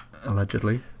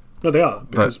 Allegedly. No, they are,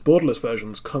 because borderless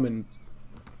versions come in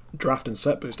draft and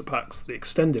set booster packs. The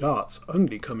extended arts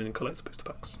only come in collector booster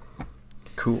packs.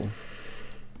 Cool.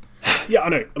 Yeah, I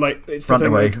know. Like it's the Rant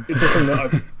thing. away. Like, it's a thing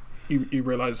that you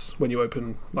realise when you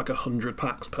open like 100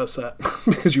 packs per set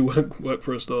because you work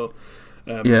for a store.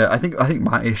 Yeah, I think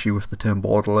my issue with the term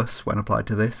borderless when applied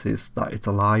to this is that it's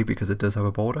a lie because it does have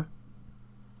a border.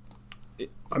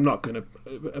 I'm not going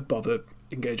to bother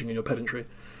engaging in your pedantry,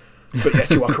 but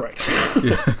yes, you are correct.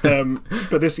 Yeah.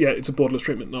 But this, it's a borderless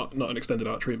treatment, not an extended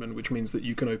art treatment, which means that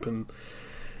you can open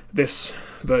this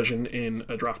version in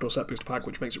a draft or set booster pack,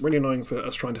 which makes it really annoying for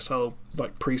us trying to sell,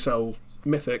 like, pre-sell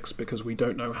mythics, because we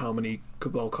don't know how many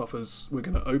Cabal Coffers we're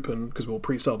going to open, because we'll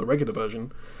pre-sell the regular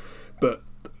version, but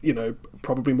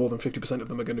probably more than 50% of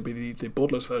them are going to be the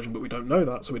borderless version, but we don't know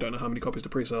that, so we don't know how many copies to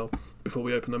pre-sell before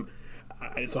we open them.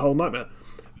 It's a whole nightmare.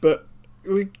 But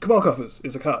Cabal Coffers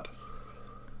is a card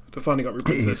that finally got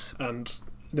reprinted, and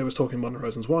there was talk in Modern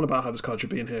Horizons 1 about how this card should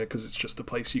be in here because it's just a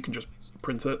place you can just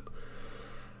print it.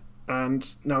 And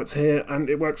now it's here, and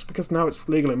it works because now it's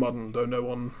legal in Modern, though no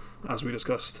one, as we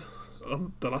discussed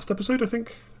on the last episode, I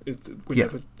think, we're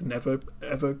never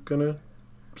ever gonna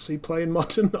see play in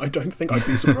Modern. I don't think I'd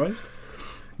be surprised.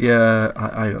 Yeah,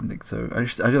 I don't think so.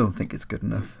 I don't think it's good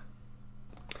enough.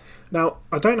 Now,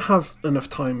 I don't have enough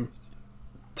time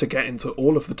to get into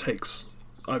all of the takes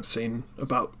I've seen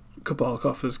about Cabal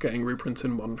Coffers getting reprinted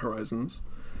in Modern Horizons,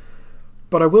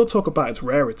 but I will talk about its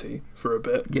rarity for a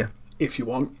bit, if you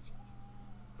want.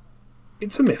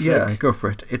 It's a mythic. Yeah, go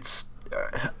for it.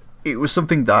 It was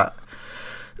something that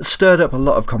stirred up a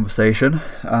lot of conversation.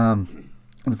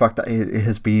 The fact that it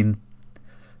has been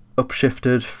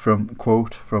upshifted from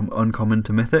uncommon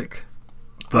to mythic,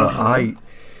 but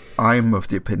I'm of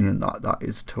the opinion that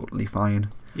is totally fine.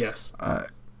 Yes. I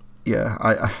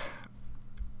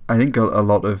think a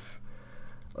lot of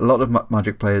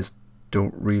Magic players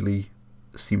don't really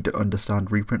seem to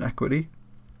understand reprint equity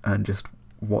and just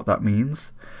what that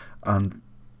means, and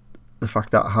the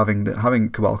fact that having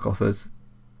Cabal Coffers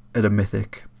at a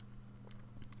mythic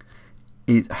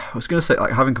is, I was going to say,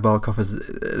 like, having Cabal Coffers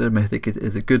at a mythic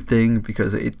is a good thing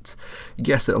because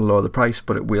it'll lower the price,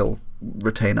 but it will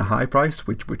retain a high price,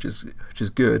 which is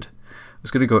good. I was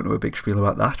going to go into a big spiel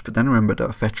about that, but then I remembered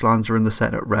that fetch lands are in the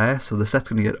set at rare, so the set's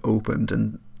going to get opened,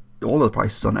 and all of the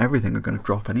prices on everything are going to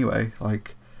drop anyway.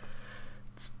 Like,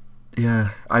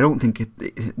 I don't think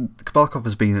Cabal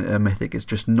Coffers being a mythic is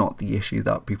just not the issue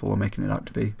that people are making it out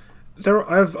to be.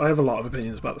 I have a lot of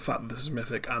opinions about the fact that this is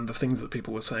mythic and the things that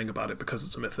people were saying about it because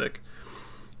it's a mythic.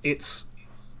 It's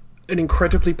an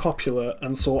incredibly popular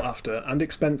and sought after and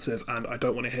expensive, and I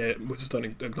don't want to hear, which is don't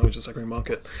acknowledge the secondary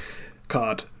market,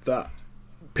 card that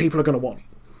people are going to want.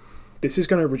 This is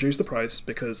going to reduce the price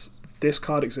because this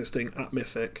card existing at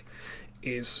mythic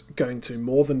is going to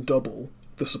more than double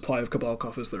the supply of Cabal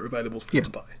Coffers that are available for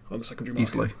people to buy on the secondary market.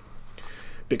 Easily.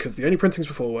 Because the only printings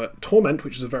before were Torment,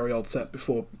 which is a very old set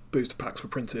before booster packs were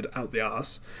printed out the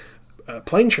arse,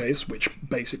 Plane Chase, which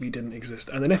basically didn't exist,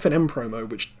 and an FNM promo,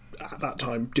 which at that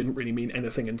time didn't really mean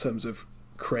anything in terms of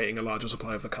creating a larger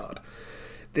supply of the card.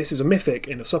 This is a mythic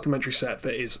in a supplementary set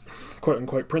that is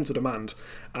quote-unquote print to demand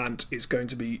and is going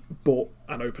to be bought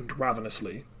and opened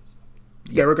ravenously.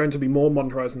 There are going to be more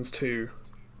Modern Horizons 2,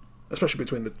 especially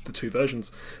between the two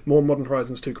versions, more Modern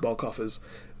Horizons 2 Cabal Coffers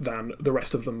than the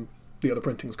rest of them, the other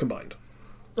printings combined.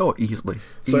 Oh, easily.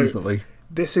 So- Easily.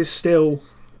 This is still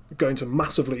going to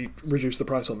massively reduce the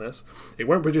price on this. It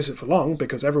won't reduce it for long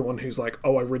because everyone who's like,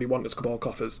 oh, I really want this Cabal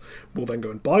Coffers, will then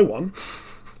go and buy one,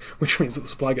 which means that the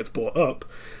supply gets bought up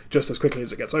just as quickly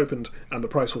as it gets opened, and the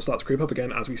price will start to creep up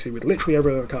again, as we see with literally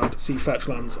every other card. See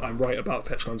Fetchlands. I'm right about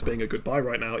Fetchlands being a good buy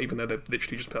right now, even though they're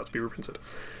literally just about to be reprinted.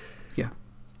 Yeah.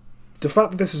 The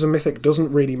fact that this is a mythic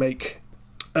doesn't really make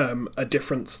a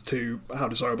difference to how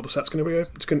desirable the set's going to be.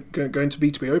 It's going to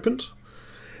be opened.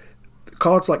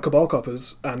 Cards like Cabal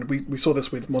Coppers, and we saw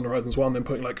this with Modern Horizons 1, then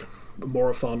putting like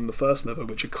Morophon and the First Liver,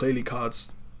 which are clearly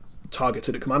cards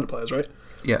targeted at Commander players, right?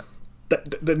 Yeah.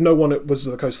 That no one at Wizards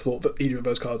of the Coast thought that either of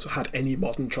those cards had any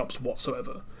modern chops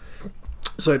whatsoever.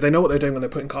 So they know what they're doing when they're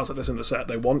putting cards like this in the set.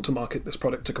 They want to market this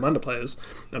product to Commander players,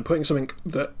 and putting something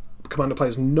that Commander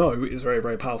players know is very,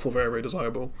 very powerful, very, very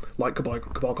desirable, like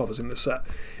Cabal Coffers in this set,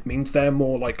 means they're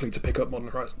more likely to pick up Modern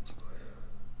Horizons.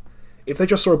 If they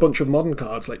just saw a bunch of modern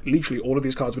cards, like literally all of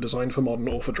these cards were designed for modern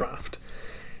or for draft,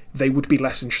 they would be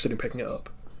less interested in picking it up.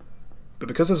 But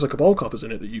because there's a Cabal Coffers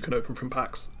in it that you can open from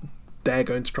packs, they're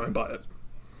going to try and buy it.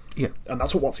 Yeah. And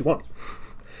that's what WotC want.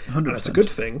 100%. And it's a good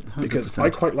thing, because 100%. I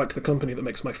quite like the company that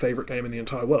makes my favourite game in the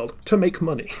entire world to make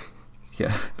money.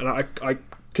 Yeah. And I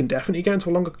can definitely get into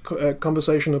a longer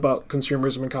conversation about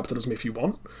consumerism and capitalism if you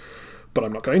want, but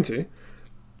I'm not going to.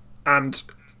 And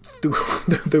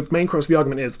the main crux of the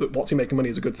argument is that WotC making money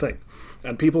is a good thing.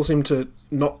 And people seem to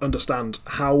not understand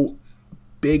how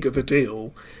big of a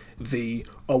deal the,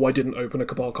 oh, I didn't open a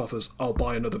Cabal Coffers, I'll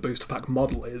buy another booster pack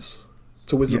model is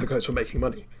to Wizards of the Coast for making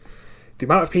money. The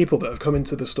amount of people that have come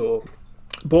into the store,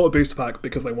 bought a booster pack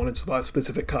because they wanted to buy a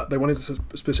specific card,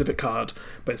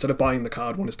 but instead of buying the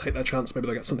card, wanted to take their chance, maybe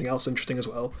they get something else interesting as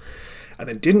well, and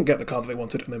then didn't get the card that they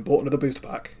wanted, and then bought another booster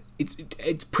pack.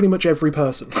 It's pretty much every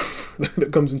person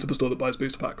that comes into the store that buys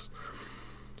booster packs.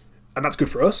 And that's good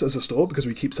for us as a store because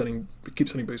we keep selling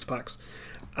booster packs,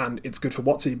 and it's good for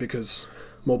WotC because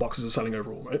more boxes are selling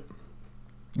overall, right?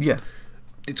 Yeah.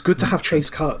 It's good to have chase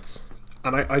cards.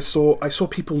 And I saw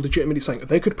people legitimately saying that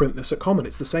they could print this at Common.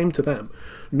 It's the same to them.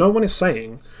 No one is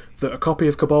saying that a copy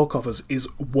of Cabal Coffers is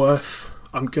worth,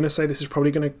 I'm going to say this is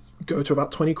probably going to go to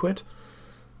about 20 quid.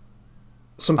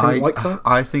 Something like that.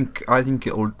 I think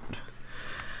it'll.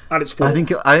 At its floor. I think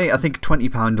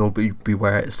 £20 will be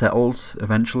where it settles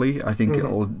eventually. I think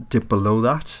it'll dip below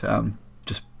that.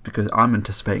 Just because I'm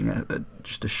anticipating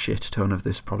just a shit ton of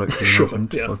this product being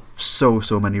opened for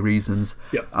so many reasons.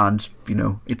 Yeah. And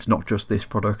it's not just this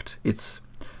product. It's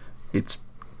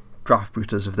draft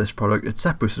boosters of this product. It's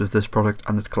set boosters of this product,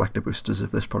 and it's collector boosters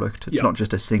of this product. It's not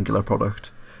just a singular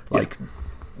product like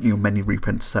many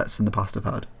reprint sets in the past have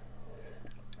had.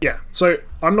 Yeah, so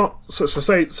I'm not. So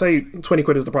say 20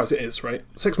 quid is the price it is, right?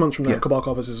 6 months from now, Cabal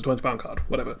Coffers is a £20 card,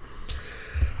 whatever.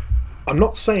 I'm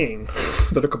not saying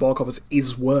that a Cabal Coffers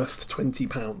is worth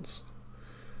 £20.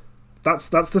 That's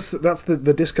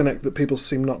the disconnect that people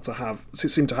seem to have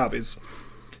is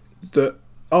that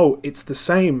it's the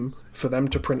same for them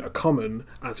to print a common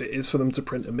as it is for them to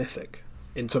print a mythic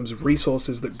in terms of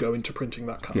resources that go into printing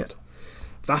that card. Yeah.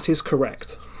 That is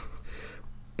correct.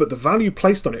 But the value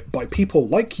placed on it by people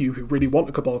like you who really want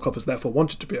a Cabal Coffers, therefore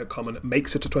want it to be a common,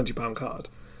 makes it a £20 card.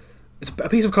 A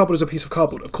piece of cardboard is a piece of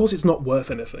cardboard. Of course it's not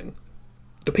worth anything.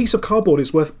 The piece of cardboard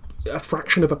is worth a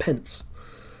fraction of a pence.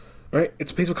 Right?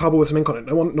 It's a piece of cardboard with some ink on it.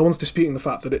 No one's disputing the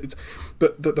fact that it's...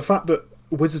 But the fact that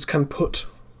Wizards can put...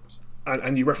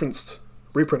 And you referenced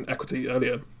reprint equity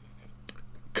earlier.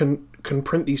 Can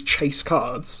print these chase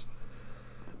cards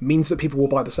means that people will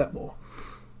buy the set more.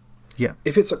 Yeah.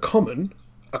 If it's a common...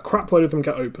 A crap load of them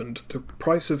get opened, the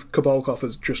price of Cabal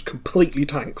Coffers just completely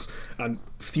tanks, and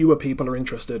fewer people are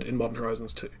interested in Modern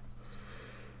Horizons 2.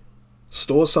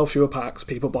 Stores sell fewer packs,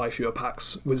 people buy fewer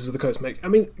packs, Wizards of the Coast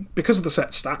because of the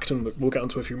set stacked, and we'll get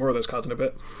onto a few more of those cards in a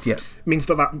bit, means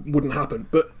that wouldn't happen,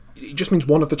 but it just means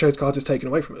one of the chase cards is taken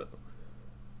away from it.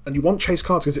 And you want chase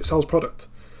cards because it sells product.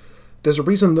 There's a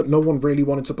reason that no one really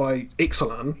wanted to buy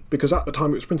Ixalan, because at the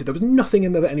time it was printed, there was nothing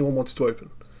in there that anyone wanted to open.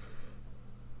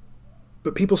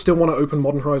 But people still want to open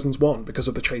Modern Horizons 1 because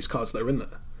of the chase cards that are in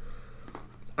there.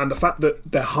 And the fact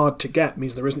that they're hard to get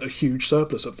means there isn't a huge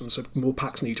surplus of them, so more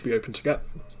packs need to be open to get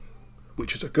them.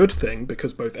 Which is a good thing,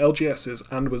 because both LGSs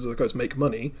and Wizards of the Coast make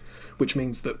money, which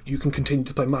means that you can continue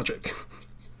to play Magic.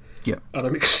 Yeah. And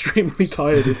I'm extremely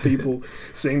tired of people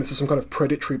seeing this as some kind of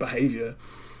predatory behaviour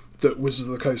that Wizards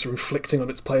of the Coast are inflicting on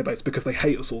its player base because they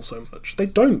hate us all so much. They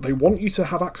don't. They want you to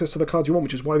have access to the cards you want,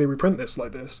 which is why they reprint this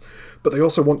like this. But they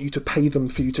also want you to pay them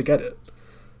for you to get it.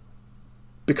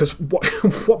 Because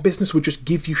what business would just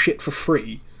give you shit for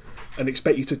free and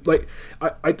expect you to like.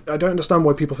 I don't understand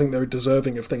why people think they're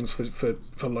deserving of things for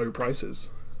low prices.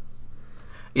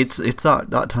 It's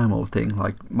that time old thing.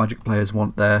 Like, Magic players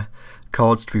want their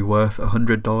cards to be worth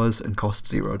 $100 and cost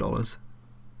 $0.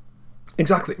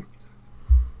 Exactly.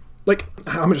 Like,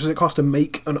 how much does it cost to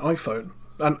make an iPhone?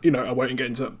 And, I won't get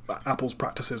into Apple's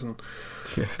practices and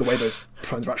the way those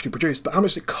phones are actually produced, but how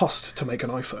much does it cost to make an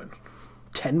iPhone?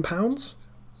 £10?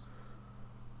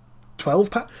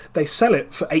 £12? They sell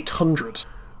it for $800.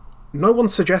 No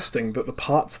one's suggesting that the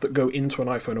parts that go into an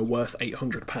iPhone are worth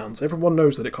 £800. Everyone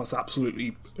knows that it costs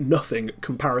absolutely nothing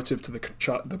comparative to the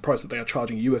price that they are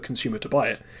charging you, a consumer, to buy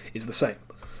it, is the same.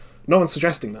 No one's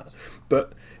suggesting that.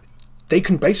 But they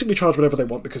can basically charge whatever they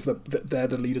want because they're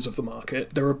the leaders of the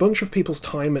market. There are a bunch of people's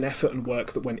time and effort and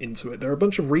work that went into it. There are a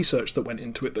bunch of research that went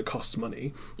into it that costs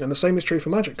money. And the same is true for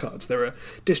Magic cards. There are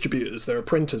distributors, there are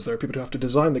printers, there are people who have to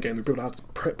design the game, there are people who have to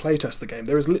playtest the game.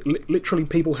 There is literally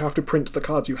people who have to print the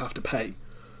cards you have to pay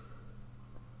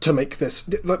to make this.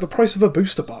 Like, the price of a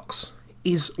booster box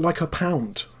is like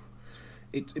 £1.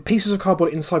 Pieces of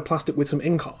cardboard inside plastic with some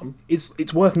ink on,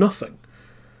 it's worth nothing.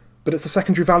 But it's the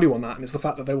secondary value on that, and it's the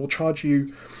fact that they will charge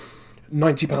you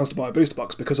 £90 to buy a booster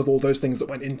box because of all those things that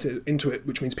went into it,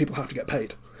 which means people have to get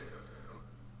paid.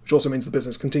 Which also means the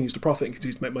business continues to profit and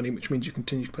continues to make money, which means you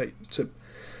continue to pay to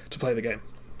play the game.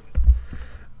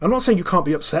 I'm not saying you can't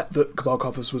be upset that Cabal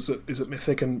Coffers is at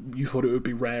Mythic and you thought it would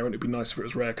be rare and it'd be nice if it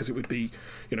was rare because it would be,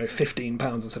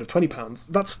 £15 instead of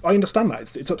 £20. I understand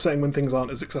that. It's upsetting when things aren't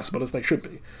as accessible as they should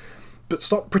be. But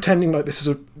stop pretending like this is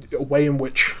a way in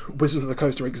which Wizards of the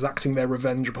Coast are exacting their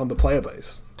revenge upon the player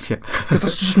base. Yeah. Because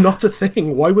that's just not a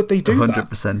thing. Why would they do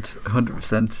 100%, that?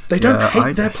 100%. They don't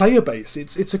hate their player base.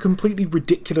 It's a completely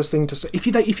ridiculous thing to say. If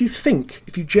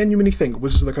you genuinely think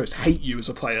Wizards of the Coast hate you as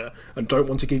a player and don't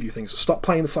want to give you things, stop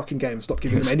playing the fucking game. Stop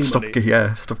giving them any money. Stop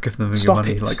giving them any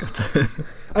money. Like,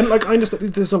 and I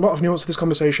understand there's a lot of nuance to this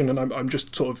conversation, and I'm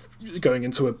just sort of going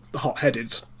into a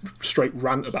hot-headed, straight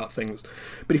rant about things.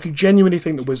 But if you genuinely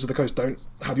think that Wizards of the Coast don't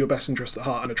have your best interests at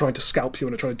heart and are trying to scalp you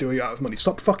and are trying to do you out of money,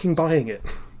 stop fucking buying it.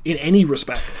 In any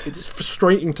respect. It's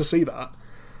frustrating to see that.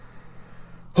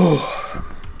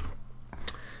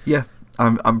 Yeah,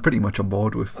 I'm pretty much on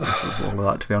board with all of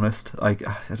that, to be honest. I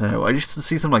don't know. I just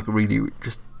see some really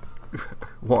just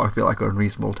what I feel like are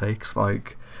unreasonable takes.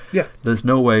 Like, yeah, there's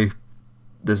no way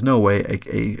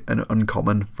an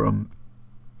uncommon from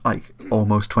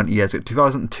almost 20 years ago.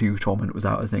 2002 tournament was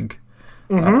out, I think.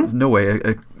 There's no way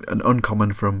an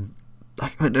uncommon from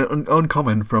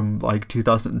uncommon from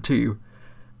 2002.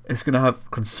 It's going to have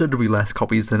considerably less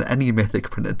copies than any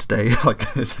Mythic printed today.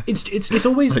 It's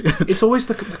always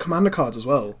the Commander cards as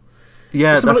well.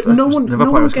 Yeah, no one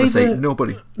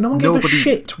gave a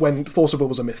shit when Force of Will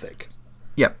was a Mythic.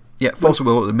 Yeah, Force of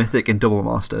Will was a Mythic in Double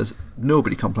Masters.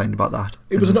 Nobody complained about that.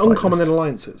 It was an uncommon in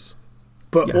Alliances,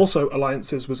 but also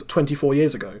Alliances was 24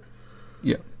 years ago.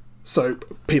 Yeah. So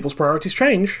people's priorities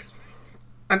change.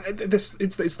 And it's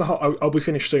the whole, I'll be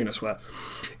finished soon, I swear.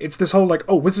 It's this whole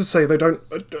Wizards say they don't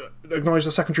acknowledge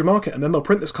the secondary market, and then they'll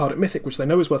print this card at Mythic, which they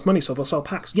know is worth money, so they'll sell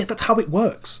packs. Yeah, that's how it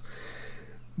works.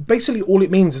 Basically, all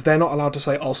it means is they're not allowed to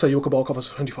say, I'll sell your Cabal Coffers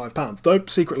for £25. Though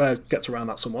Secret Lair gets around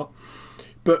that somewhat.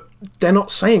 But they're not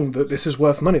saying that this is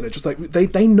worth money. They're just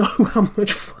they know how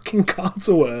much fucking cards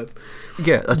are worth.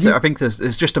 Yeah, that's it. I think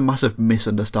there's just a massive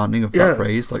misunderstanding of that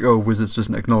phrase. Wizards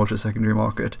doesn't acknowledge the secondary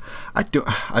market. I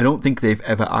don't think they've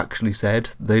ever actually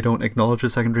said they don't acknowledge the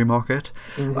secondary market.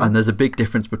 Mm-hmm. And there's a big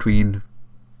difference between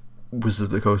Wizards of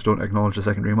the Coast don't acknowledge the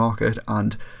secondary market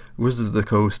and Wizards of the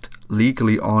Coast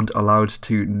legally aren't allowed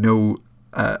to know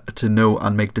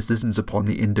and make decisions upon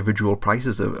the individual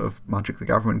prices of Magic the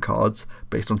Gathering cards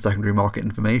based on secondary market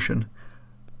information.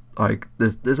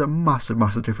 There's a massive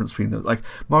difference between those.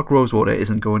 Mark Rosewater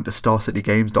isn't going to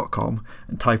StarCityGames.com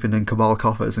and typing in Cabal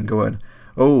Coffers and going,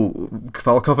 oh,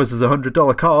 Cabal Coffers is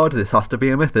 $100 card, this has to be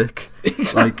a Mythic.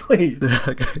 Exactly.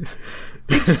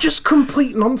 It's just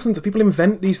complete nonsense. People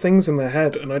invent these things in their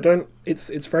head, and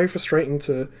it's very frustrating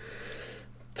to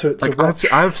watch.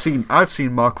 I've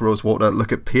seen Mark Rosewater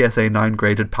look at PSA 9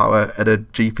 graded power at a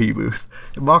GP booth.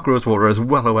 Mark Rosewater is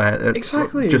well aware that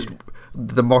just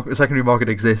the secondary market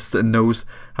exists and knows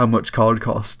how much card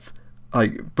costs.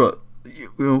 But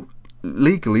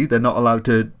legally they're not allowed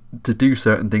to do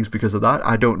certain things because of that.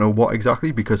 I don't know what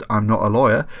exactly because I'm not a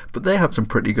lawyer, but they have some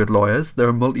pretty good lawyers.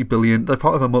 They're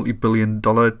part of a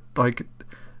multi-billion-dollar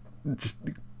just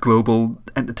global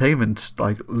entertainment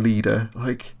leader.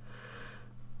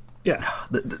 Yeah,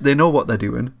 they know what they're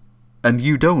doing, and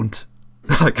you don't.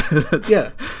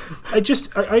 Yeah, I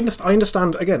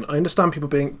understand. Again, I understand people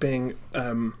being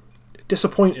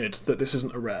disappointed that this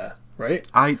isn't a rare, right?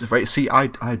 I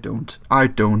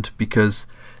don't because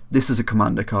this is a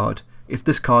commander card. If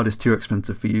this card is too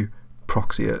expensive for you,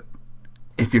 proxy it.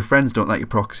 If your friends don't let you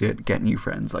proxy it, get new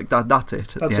friends. Like that's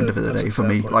it at the end of the day for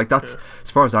me. Point. Like that's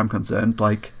as far as I'm concerned.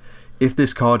 Like if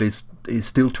this card is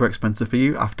still too expensive for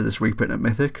you after this reprint at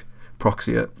Mythic,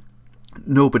 proxy it.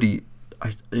 No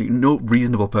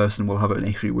reasonable person will have an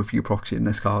issue with you proxying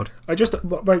this card.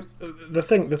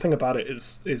 The thing about it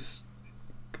is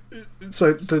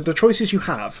so the choices you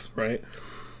have, right,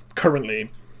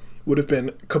 currently would have been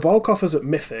Cabal Coffers at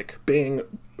Mythic being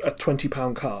a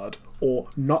 £20 card, or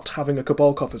not having a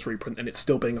Cabal Coffers reprint and it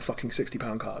still being a fucking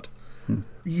 £60 card.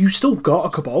 You still got a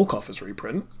Cabal Coffers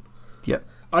reprint. Yeah.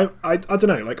 I don't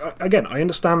know. Like again, I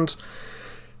understand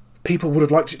people would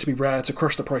have liked it to be rare to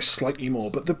crush the price slightly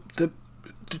more, but the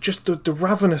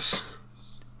ravenous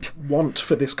want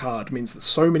for this card means that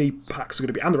so many packs are going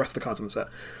to be, and the rest of the cards in the set,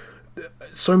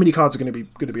 so many cards are going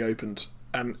to be opened,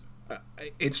 and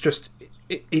it's just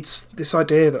it's this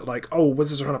idea that like, oh,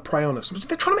 Wizards are trying to prey on us.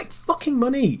 They're trying to make fucking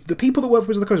money. The people that work for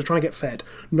Wizards of the Coast are trying to get fed.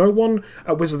 No one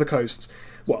at Wizards of the Coast,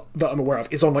 that I'm aware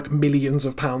of, is on like millions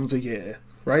of pounds a year,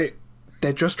 right?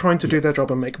 They're just trying to do their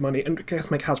job and make money, and I guess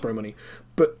make Hasbro money,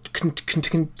 but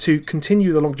to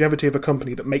continue the longevity of a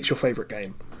company that makes your favourite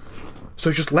game.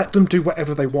 So just let them do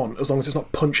whatever they want, as long as it's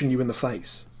not punching you in the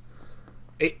face.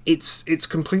 It's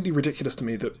completely ridiculous to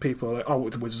me that people are like, oh,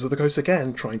 the Wizards of the Coast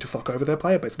again, trying to fuck over their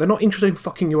player base. They're not interested in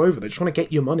fucking you over, they just want to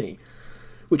get your money.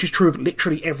 Which is true of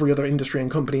literally every other industry and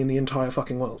company in the entire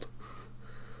fucking world.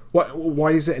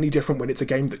 Why is it any different when it's a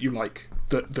game that you like,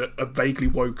 that are vaguely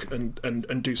woke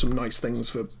and do some nice things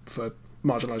for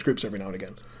marginalised groups every now and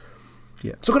again?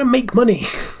 Yeah. So I've got to make money.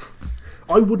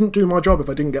 I wouldn't do my job if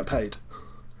I didn't get paid.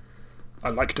 I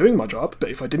like doing my job, but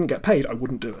if I didn't get paid, I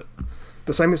wouldn't do it.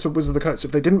 The same is for Wizards of the Coast.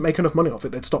 If they didn't make enough money off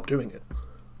it, they'd stop doing it.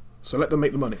 So let them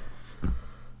make the money.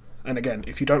 And again,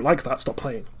 if you don't like that, stop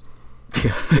playing.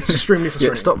 Yeah. It's extremely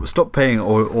frustrating. Yeah, stop paying,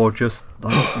 or just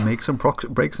break some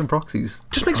proxies.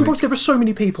 Just make some proxies. There are so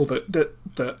many people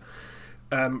that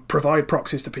provide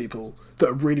proxies to people that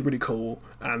are really, really cool,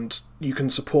 and you can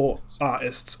support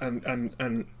artists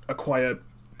and acquire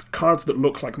cards that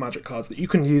look like Magic cards that you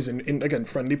can use in again,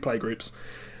 friendly playgroups.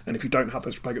 And if you don't have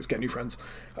those playgroups, get new friends.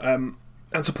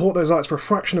 And support those artists for a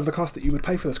fraction of the cost that you would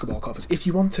pay for this Cabal Coffers, if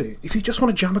you want to. If you just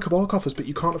want to jam a Cabal Coffers but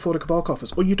you can't afford a Cabal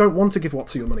Coffers, or you don't want to give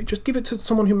WotC your money, just give it to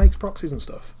someone who makes proxies and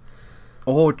stuff.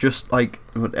 Or just like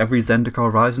every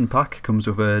Zendikar Rising pack comes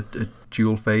with a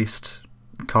dual-faced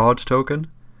card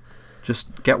token.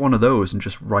 Just get one of those and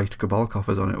just write Cabal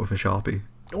Coffers on it with a Sharpie.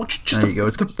 Or just there you go.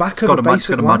 The back of a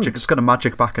basic land. It's got a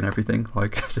magic back and everything.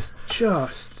 Like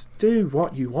just do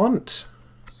what you want.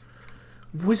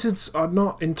 Wizards are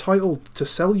not entitled to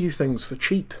sell you things for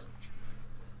cheap.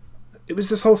 It was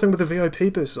this whole thing with the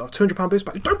VIP boost, £200 boost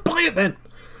pack. Don't buy it then.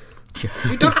 Yeah.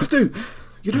 You don't have to.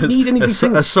 You don't need any of these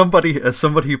things. As somebody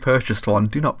who purchased one,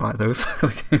 do not buy those.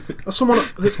 As someone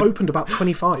that's opened about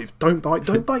 25, don't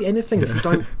buy anything if you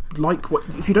don't like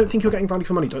if you don't think you're getting value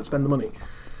for money. Don't spend the money.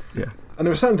 Yeah. And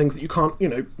there are certain things that you can't,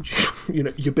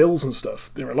 your bills and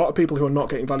stuff. There are a lot of people who are not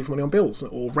getting value for money on bills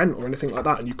or rent or anything like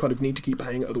that, and you kind of need to keep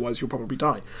paying it, otherwise you'll probably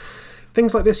die.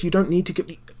 Things like this, you don't need to get.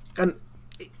 And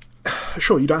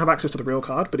sure, you don't have access to the real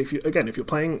card, but if you're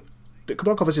playing,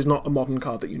 Cabal Coffers is not a modern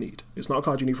card that you need. It's not a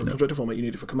card you need for Constructed format. You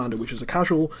need it for Commander, which is a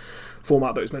casual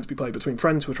format that is meant to be played between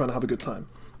friends who are trying to have a good time.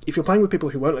 If you're playing with people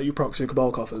who won't let you proxy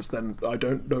Cabal Coffers, then I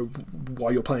don't know why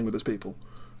you're playing with those people.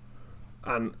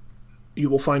 And you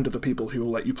will find other people who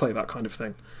will let you play that kind of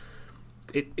thing.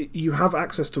 You have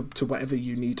access to whatever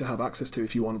you need to have access to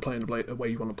if you want to play in the way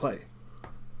you want to play.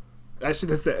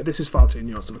 Actually, this is far too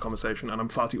nuanced of a conversation, and I'm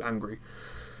far too angry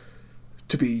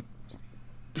to be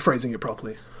phrasing it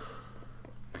properly.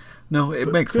 No,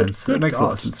 it makes sense. It makes a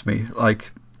lot of sense to me.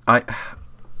 Like, I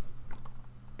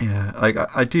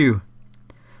do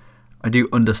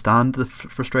understand the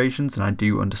frustrations, and I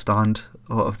do understand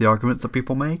a lot of the arguments that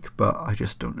people make, but I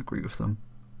just don't agree with them.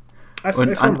 If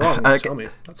I'm wrong, tell me.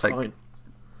 That's fine.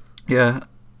 Yeah,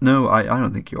 no, I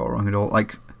don't think you're wrong at all.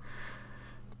 Like,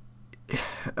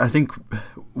 I think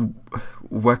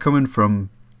we're coming from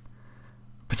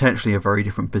potentially a very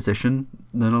different position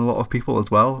than a lot of people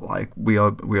as well. Like, we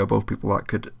are both people that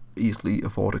could easily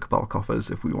afford a Cabal Coffers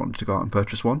if we wanted to go out and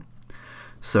purchase one.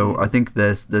 So I think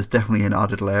there's definitely an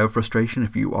added layer of frustration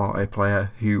if you are a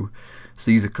player who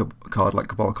sees a card like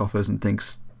Cabal Coffers and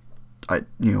thinks, I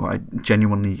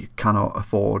genuinely cannot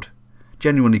afford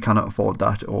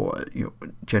that, or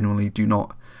genuinely do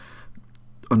not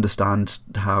understand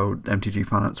how MTG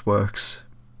finance works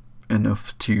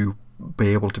enough to be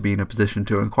able to be in a position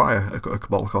to acquire a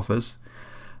Cabal Coffers.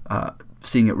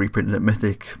 seeing it reprinted at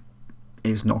Mythic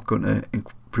is not going to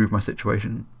improve my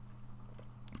situation.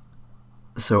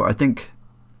 So I think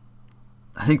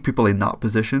people in that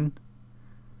position,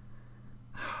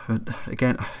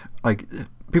 again, like,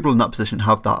 people in that position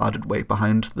have that added weight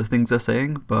behind the things they're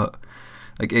saying, but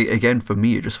like, again, for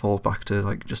me, it just falls back to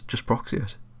like just proxy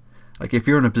it. Like, if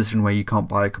you're in a position where you can't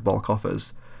buy Cabal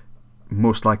Coffers,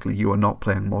 most likely you are not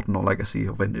playing Modern or Legacy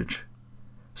or Vintage.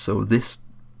 So this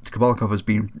Cabal Coffers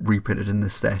being reprinted in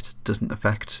this set doesn't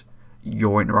affect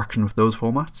your interaction with those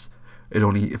formats. It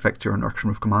only affects your interaction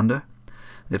with Commander.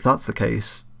 If that's the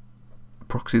case,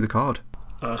 proxy the card.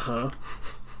 Oh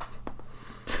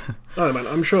man,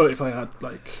 I'm sure if I had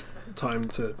like time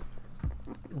to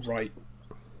write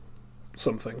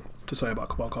something to say about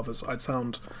Cabal Coffers, I'd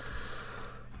sound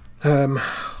a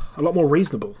lot more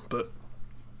reasonable. But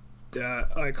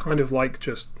I kind of like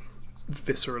just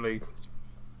viscerally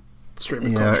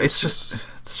streaming. Yeah, it's just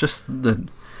the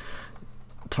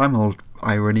time-old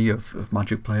irony of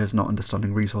Magic players not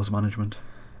understanding resource management.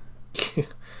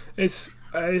 It's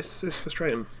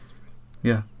frustrating.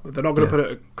 Yeah, They're not going to put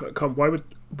it at common. Why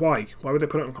would they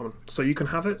put it on common? So you can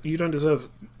have it. You don't deserve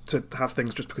to have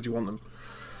things just because you want them.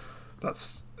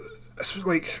 That's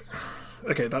like,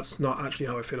 okay, that's not actually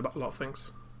how I feel about a lot of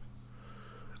things.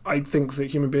 I think that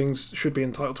human beings should be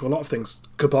entitled to a lot of things.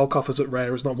 Cabal Coffers at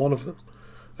Rare is not one of them.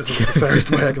 I think it's the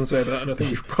fairest way I can say that, and I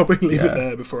think we should probably leave it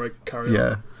there before I carry on.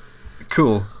 Yeah.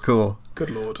 Cool. Good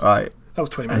lord. All right. That was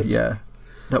 20 minutes. Yeah.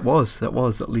 That was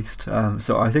at least.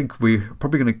 So I think we're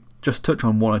probably going to just touch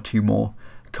on one or two more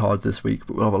cards this week,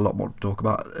 but we'll have a lot more to talk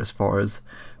about as far as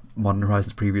Modern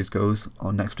Horizons Previews goes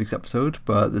on next week's episode.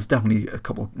 But there's definitely a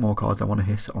couple more cards I want to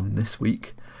hit on this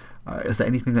week. Is there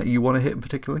anything that you want to hit in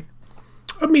particularly?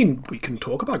 I mean, we can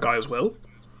talk about Gaia's Will.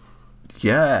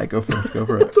 Yeah, go for it.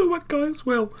 Let's talk about Gaia's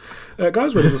Will.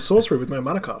 Gaia's Will is a sorcery with no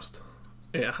mana cost.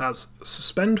 It has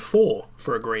suspend 4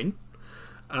 for a green,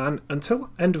 and until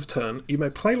end of turn, you may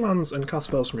play lands and cast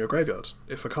spells from your graveyard.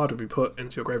 If a card would be put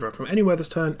into your graveyard from anywhere this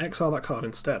turn, exile that card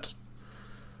instead.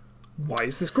 Why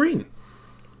is this green?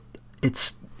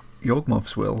 It's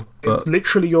Yawgmoth's Will, but it's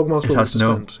literally Yawgmoth's Will with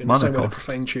suspend. No in the same way cost. that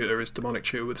Profane Tutor is Demonic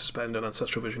Tutor with suspend, and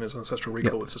Ancestral Vision is Ancestral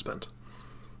Recall with suspend.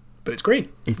 But it's green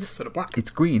instead of black.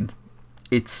 It's green.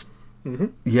 It's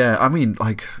yeah. I mean,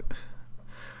 like,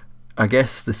 I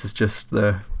guess this is just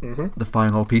the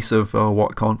final piece of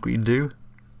what can't green do.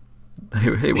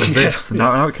 It was this.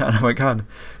 Now it can.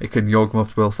 It can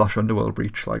Yawgmoth's Will / Underworld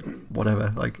Breach, like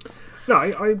whatever. Like, no,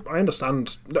 I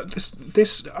understand that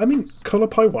this. I mean, colour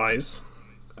pie wise,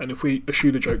 and if we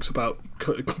eschew the jokes about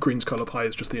green's colour pie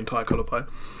is just the entire colour pie.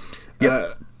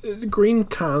 Green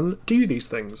can do these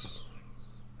things.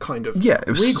 Kind of. Yeah, it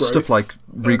was regrowth, stuff like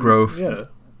regrowth.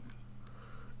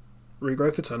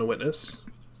 Regrowth, Eternal Witness.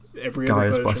 Every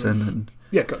Gaia's other version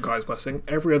Blessing. Gaia's Blessing.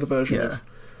 Every other version of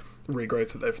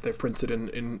regrowth that they've printed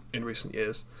in recent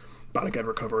years. Ban Again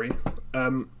Recovery.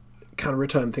 Can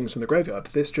return things from the graveyard.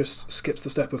 This just skips the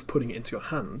step of putting it into your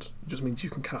hand. It just means you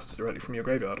can cast it directly from your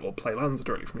graveyard or play lands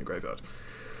directly from your graveyard.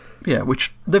 Yeah,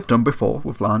 which they've done before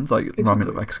with lands, like Remnant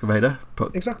of Excavator,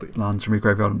 put lands from your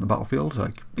graveyard on the battlefield.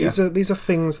 Like, these are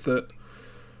things that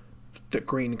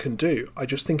green can do. I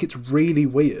just think it's really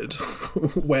weird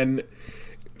when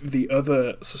the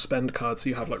other suspend cards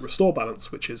you have, like Restore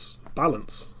Balance, which is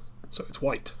balance, so it's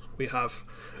white. We have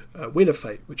Wheel of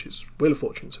Fate, which is Wheel of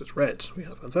Fortune, so it's red. We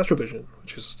have Ancestral Vision,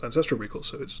 which is Ancestral Recall,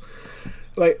 so it's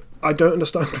like, I don't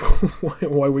understand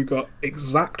why we got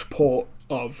exact port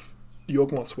of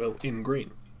Yawgmoth's Will in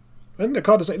green. And the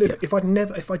card doesn't live. If I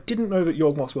didn't know that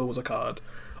Yawgmoth's Will was a card,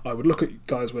 I would look at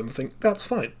Gaia's Will and think that's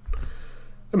fine.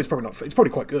 I mean, it's probably not. It's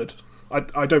probably quite good.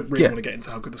 I don't really want to get into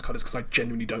how good this card is because I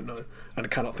genuinely don't know, and I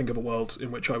cannot think of a world in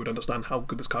which I would understand how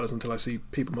good this card is until I see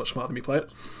people much smarter than me play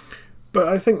it. But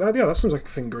I think that seems like a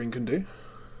thing green can do.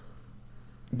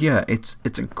 Yeah, it's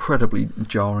incredibly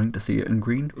jarring to see it in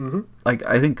green. Like,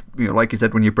 I think, like you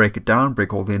said, when you break it down,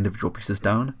 break all the individual pieces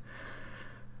down,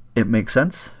 it makes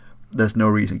sense. There's no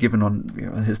reason, given on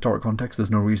historic context,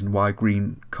 there's no reason why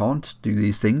green can't do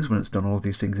these things when it's done all of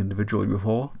these things individually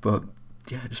before. But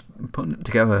yeah, just putting it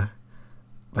together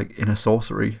like in a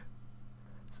sorcery,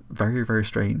 very, very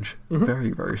strange.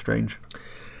 Very, very strange.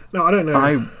 No, I don't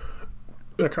know.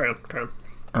 Carry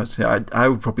on. I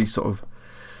would probably sort of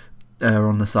err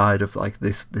on the side of like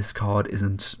this card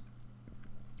isn't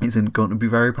going to be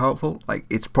very powerful. Like,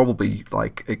 it's probably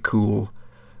like a cool,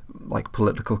 like,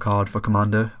 political card for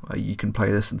Commander. You can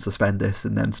play this and suspend this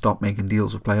and then stop making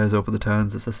deals with players over the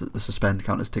turns as the suspend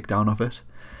counters tick down off it.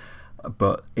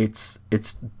 but it's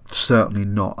certainly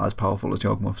not as powerful as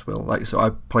Yawgmoth's Will. Like, so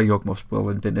I play Yawgmoth's Will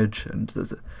in Vintage, and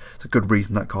there's a good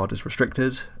reason that card is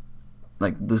restricted.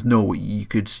 Like, there's no way you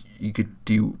could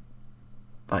do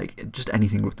like just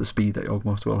anything with the speed that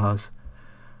Yawgmoth's Will has.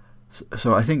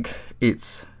 So I think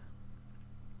it's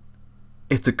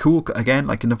a cool, again,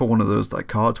 like another one of those like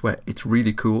cards where it's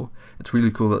really cool. It's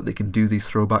really cool that they can do these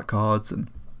throwback cards, and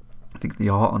I think the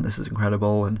art on this is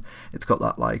incredible, and it's got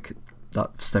that like that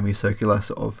semicircular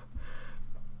sort of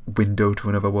window to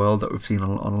another world that we've seen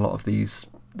on a lot of these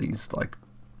like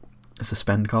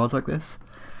suspend cards like this.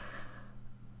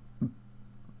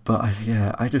 But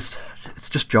it's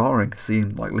just jarring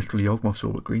seeing like literally Yawgmoth's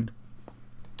Will with green.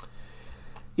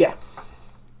 Yeah.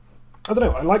 I don't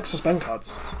know, I like suspend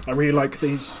cards. I really like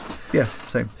these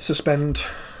Same. suspend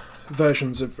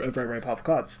versions of very, very powerful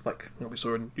cards, like we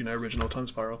saw in original Time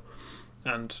Spiral,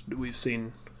 and we've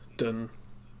seen done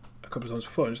a couple of times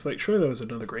before. And it's like, sure, there was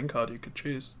another green card you could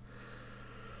choose,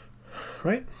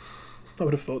 right? I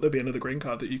would have thought there'd be another green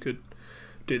card that you could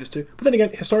do this to. But then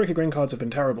again, historically green cards have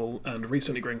been terrible, and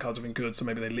recently green cards have been good, so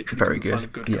maybe they literally couldn't find a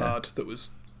good card that was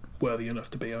worthy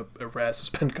enough to be a rare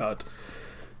suspend card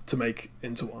to make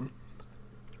into one.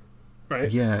 Right?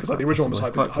 Yeah. Because like the original one was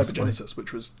Hypergenesis,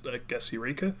 which was, I guess,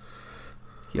 Eureka.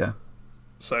 Yeah.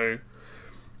 So,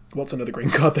 what's another green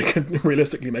card they could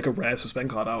realistically make a rare suspend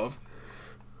card out of?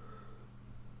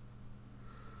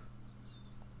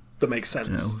 That makes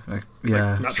sense.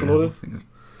 Natural Order?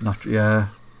 Yeah.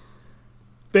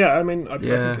 But yeah, I mean, I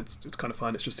think it's kind of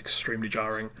fine. It's just extremely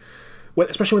jarring,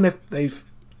 especially when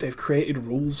they've created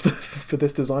rules for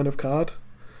this design of card.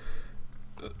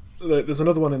 There's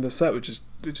another one in this set which is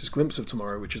Glimpse of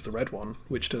Tomorrow, which is the red one,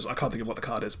 which does, I can't think of what the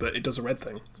card is, but it does a red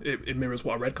thing. It mirrors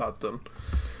what a red card's done.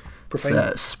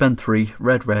 Spend 3,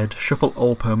 red, shuffle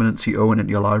all permanents you own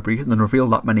into your library, and then reveal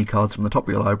that many cards from the top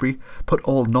of your library. Put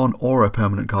all non-aura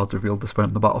permanent cards revealed this point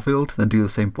on the battlefield, then do the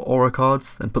same for aura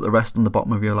cards, then put the rest on the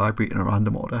bottom of your library in a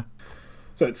random order.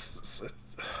 So it's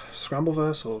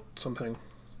Scrambleverse or something.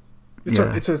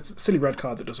 It's a silly red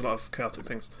card that does a lot of chaotic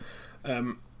things.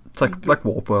 It's like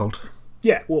Warp World.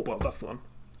 Yeah, Warp World, that's the one.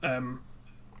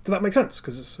 So that makes sense,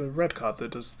 because it's a red card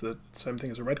that does the same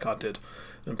thing as a red card did,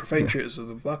 and Profane Shooters are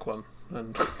the black one,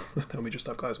 and then we just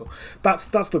have Guy as well. That's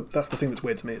the thing that's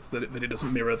weird to me. It's that it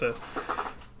doesn't mirror the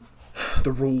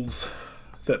rules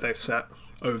that they've set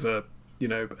over a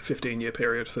 15-year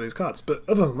period for these cards. But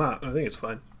other than that, I think it's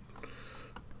fine.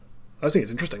 I think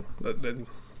it's interesting.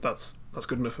 That's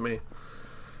good enough for me.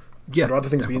 Yeah, I'd rather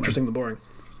things be interesting than boring.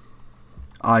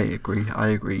 I agree.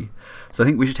 So I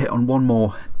think we should hit on one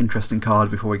more interesting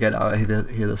card before we get out of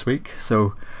here this week.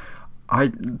 So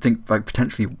I think like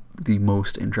potentially the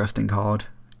most interesting card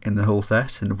in the whole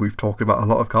set, and we've talked about a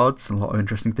lot of cards and a lot of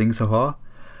interesting things so far.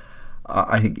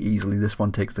 I think easily this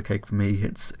one takes the cake for me.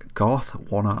 It's Garth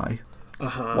One Eye.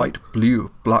 White,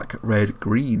 blue, black, red,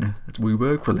 green. It's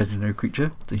WUBRG for a legendary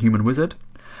creature. It's a human wizard.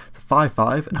 It's a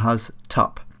 5/5 and has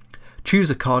tap. Choose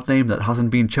a card name that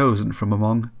hasn't been chosen from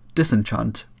among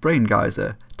Disenchant, Brain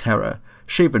Geyser, Terror,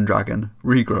 Shaven Dragon,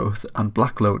 Regrowth, and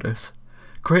Black Lotus.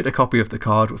 Create a copy of the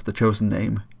card with the chosen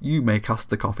name. You may cast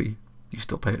the copy. You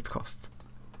still pay its costs.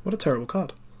 What a terrible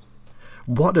card.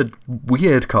 What a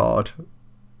weird card.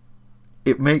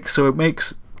 It makes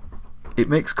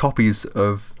copies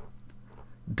of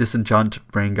Disenchant,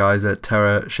 Brain Geyser,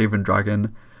 Terror, Shaven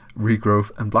Dragon,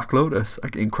 Regrowth, and Black Lotus.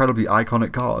 Like incredibly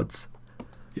iconic cards.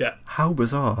 Yeah. How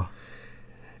bizarre.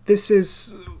 This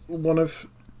is one of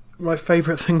my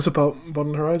favourite things about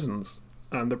Modern Horizons,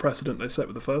 and the precedent they set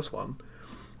with the first one,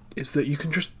 is that you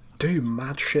can just do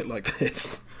mad shit like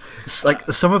this. It's like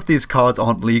some of these cards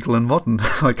aren't legal in Modern.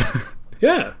 Like,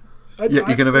 yeah. You're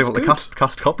going to be able to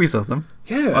cast copies of them.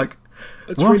 Yeah. Like,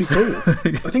 it's really cool.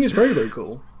 I think it's very, very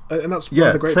cool. And that's one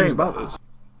of the great things about this.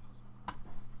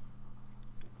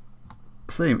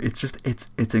 Same. It's just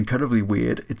it's incredibly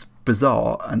weird. It's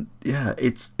bizarre, and yeah,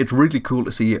 it's really cool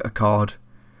to see a card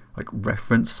like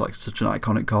reference like such an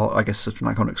iconic card. I guess such an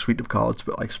iconic suite of cards,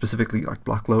 but like specifically like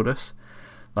Black Lotus,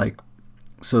 like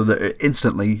so that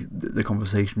instantly the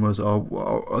conversation was, oh,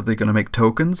 are they going to make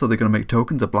tokens? Are they going to make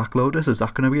tokens of Black Lotus? Is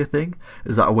that going to be a thing?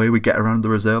 Is that a way we get around the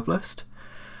reserve list?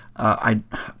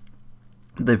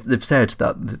 They've said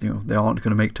that they aren't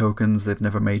going to make tokens. They've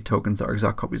never made tokens that are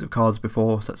exact copies of cards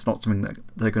before, so it's not something that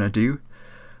they're going to do.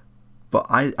 But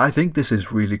I think this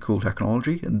is really cool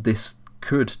technology, and this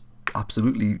could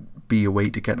absolutely be a way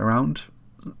to get around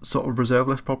sort of reserve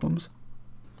list problems.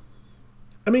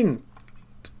 I mean,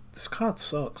 this card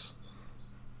sucks,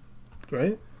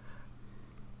 right?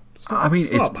 I mean,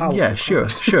 it's yeah, sure.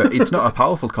 It's not a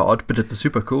powerful card, but it's a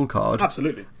super cool card.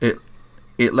 Absolutely.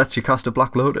 it lets you cast a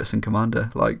Black Lotus in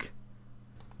Commander. Like,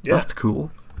 Yeah, that's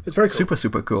cool. it's very cool. Super,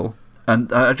 super cool.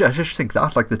 And I just think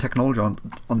that, like, the technology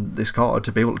on this card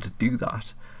to be able to do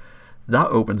that, that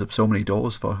opens up so many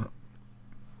doors for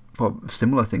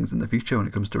similar things in the future when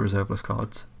it comes to reserveless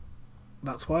cards.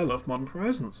 That's why I love Modern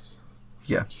Horizons.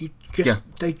 Yeah.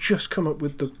 They just come up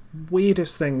with the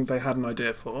weirdest thing they had an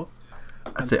idea for.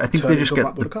 I think they just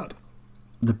get card.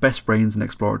 the best brains in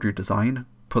exploratory design,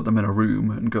 put them in a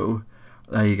room and go,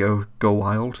 there you go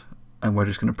wild, and we're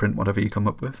just going to print whatever you come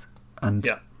up with. And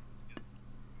Yeah.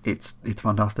 it's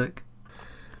fantastic.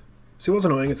 See, what's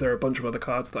annoying is there are a bunch of other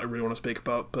cards that I really want to speak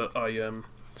about, but I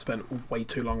spent way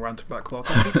too long ranting about claw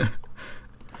cards.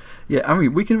 Yeah, I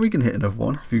mean, we can hit another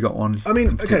one if you got one. I mean,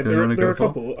 in okay, particular you wanna there are go a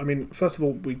for. couple. I mean, first of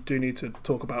all, we do need to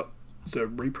talk about the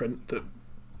reprint that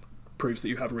proves that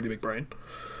you have a really big brain.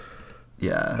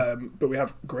 Yeah, But we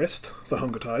have Grist, the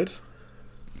Hunger Tide,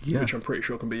 yeah. which I'm pretty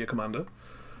sure can be your commander.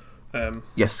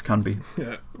 Yes, can be.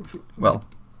 Yeah, Well,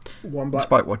 one black.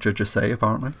 despite what judges say,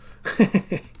 apparently.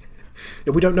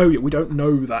 Yeah, we don't know yet. We don't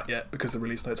know that yet because the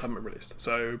release notes haven't been released.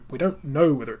 So we don't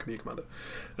know whether it could be a commander.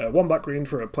 One black green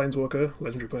for a Planeswalker,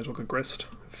 legendary Planeswalker Grist.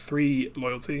 3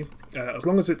 loyalty. As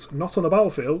long as it's not on the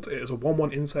battlefield, it is a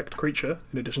 1/1 insect creature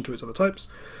in addition to its other types.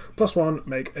 +1,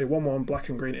 make a 1/1 black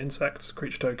and green insect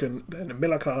creature token. Then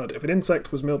mill a card. If an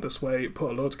insect was milled this way,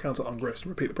 put a loyalty counter on Grist and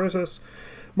repeat the process.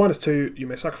 -2, you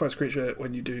may sacrifice a creature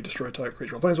when you do destroy a target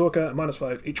creature or Planeswalker. And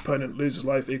 -5, each opponent loses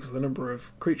life equals to the number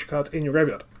of creature cards in your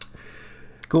graveyard.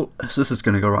 Cool. So this is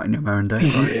going to go right in your Marin deck,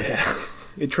 right? Yeah.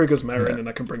 It triggers Marin Yeah. and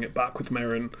I can bring it back with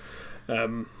Marin.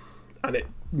 And it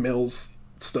mills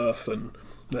stuff and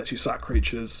lets you sack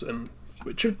creatures and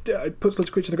it puts loads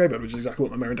of creatures in the graveyard, which is exactly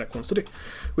what my Marin deck wants to do,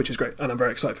 which is great. And I'm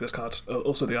very excited for this card.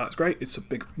 Also, the art's great. It's a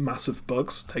big, massive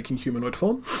bugs taking humanoid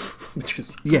form, which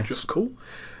is Yes. just cool.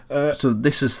 So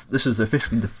this is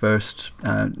officially the first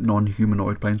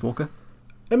non-humanoid Planeswalker.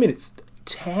 I mean, it's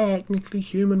technically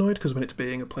humanoid because when it's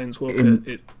being a Planeswalker,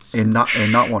 it's In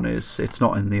that one it's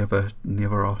not in the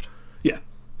other art. yeah.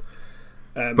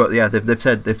 But yeah, they've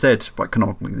said like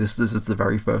canonically this is the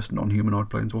very first non-humanoid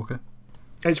Planeswalker.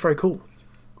 And it's very cool,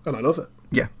 and I love it.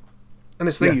 Yeah. And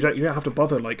it's the thing, Yeah. you don't have to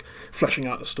bother like fleshing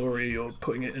out a story or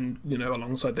putting it in,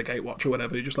 alongside the Gatewatch or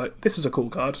whatever. You're just like, this is a cool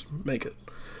card, make it.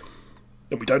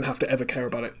 And we don't have to ever care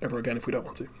about it ever again if we don't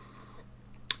want to.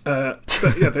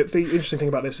 But yeah, the interesting thing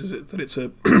about this is that it's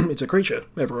a it's a creature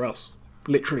everywhere else,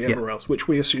 literally everywhere else, which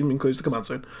we assume includes the command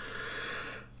zone.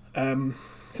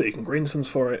 So you can Greensuns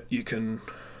for it, you can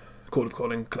Chord of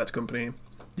Calling, Collect Company,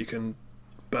 you can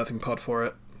Birthing Pod for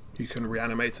it, you can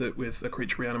reanimate it with a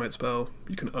creature reanimate spell,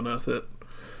 you can unearth it.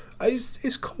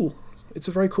 It's cool. It's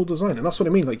a very cool design, and that's what I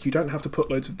mean. Like, you don't have to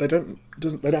put loads of they don't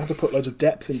have to put loads of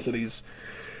depth into these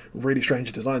really strange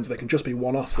designs. They can just be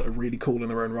one-offs that are really cool in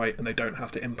their own right, and they don't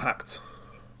have to impact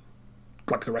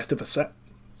like the rest of the set.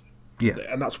 Yeah.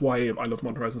 And that's why I love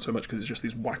Modern Horizons so much, because it's just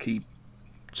these wacky,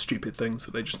 stupid things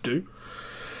that they just do.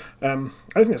 I don't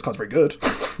think this card's very good.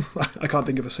 I can't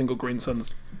think of a single Green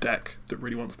Suns deck that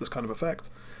really wants this kind of effect.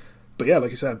 But yeah,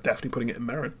 like you said, definitely putting it in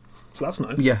Marin. So that's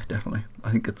nice. Yeah, definitely.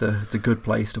 I think it's a good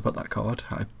place to put that card.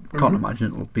 I can't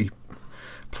imagine it'll be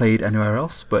played anywhere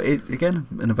else, but it again,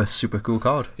 another super cool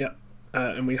card. Yeah.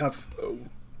 And we have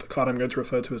the card I'm going to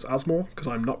refer to as Asmore, because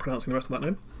I'm not pronouncing the rest of that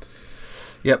name.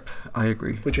 Yep, I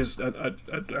agree. Which is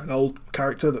an old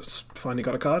character that's finally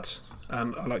got a card,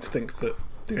 and I like to think that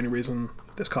the only reason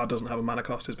this card doesn't have a mana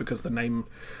cost is because the name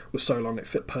was so long it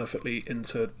fit perfectly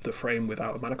into the frame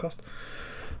without a mana cost,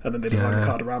 and then they designed the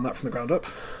card around that from the ground up.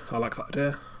 I like that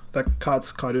idea. That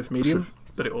card's kind of medium,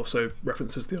 but it also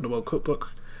references the Underworld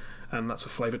Cookbook, and that's a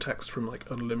flavor text from like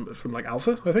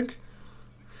Alpha, I think.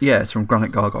 Yeah, it's from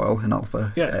Granite Gargoyle in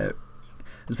Alpha. Yeah.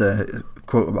 There's a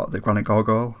quote about the Granite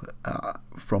Gargoyle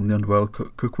from the Underworld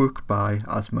Cookbook by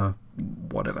Asma,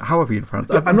 whatever, however you pronounce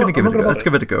it. Yeah, I'm going to give it a go. Let's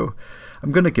give it a go.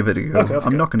 I'm going to give it a go. Okay,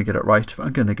 I'm not going to get it right, but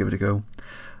I'm going to give it a go.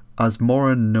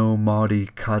 Asmoran no Mardi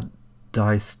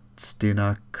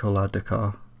Kadaistina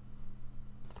Kuladaka.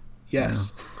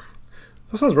 Yes. Yeah.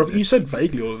 That sounds rough. You said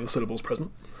vaguely all of the syllables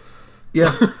present.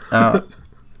 Yeah.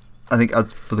 I think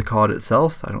as for the card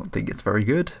itself, I don't think it's very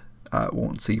good.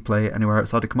 Won't see play anywhere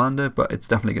outside of Commander, but it's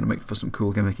definitely going to make for some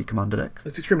cool gimmicky Commander decks.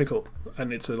 It's extremely cool,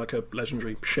 and it's like a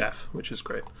legendary chef, which is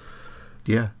great.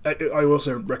 Yeah. I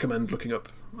also recommend looking up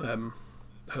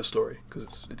her story,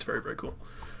 because it's very, very cool.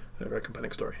 A very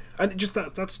compelling story. And it just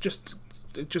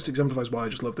exemplifies why I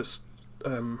just love this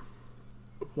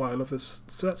why I love this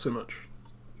set so much.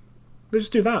 They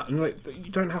just do that, and like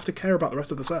you don't have to care about the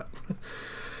rest of the set.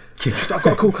 Just, I've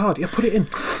got a cool card, yeah, put it in.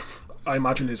 I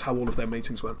imagine is how all of their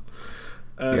meetings went.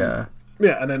 Yeah.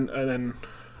 Yeah, and then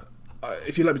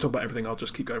if you let me talk about everything, I'll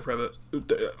just keep going forever.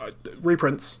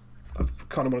 Reprints, I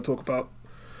kind of want to talk about.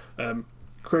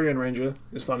 Quirion Ranger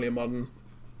is finally a modern.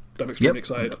 I'm extremely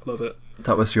excited. I love it.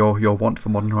 That was your want for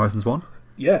Modern Horizons 1?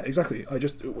 Yeah, exactly.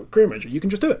 Quirion Ranger, you can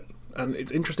just do it, and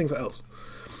it's interesting for elves.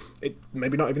 It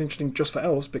maybe not even interesting just for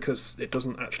elves because it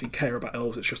doesn't actually care about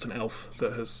elves. It's just an elf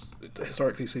that has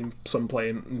historically seen some play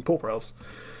in Pauper elves.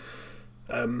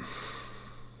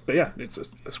 But yeah, it's a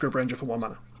Scrib Ranger for 1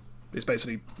 mana. It's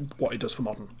basically what it does for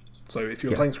modern. So if you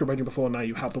were playing Scrib Ranger before, now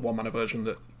you have the 1 mana version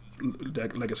that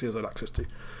Legacy has had access to.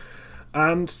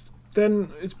 And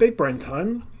then it's big brain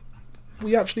time.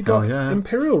 We actually got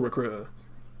Imperial Recruiter,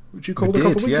 which you called a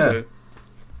couple of weeks ago.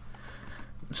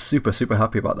 Super, super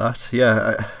happy about that.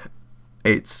 Yeah,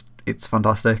 it's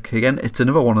fantastic. Again, it's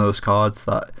another one of those cards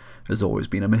that has always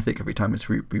been a mythic every time it's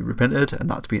been reprinted, and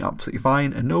that's been absolutely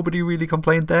fine, and nobody really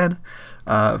complained then.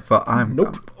 But I'm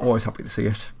always happy to see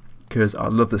it, because I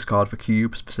love this card for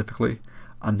Cube specifically,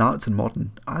 and now it's in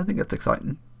Modern. I think it's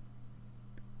exciting.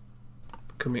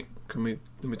 Can we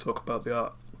let me talk about the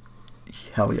art?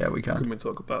 Hell yeah, we can. Can we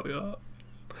talk about the art?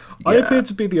 Yeah. I appear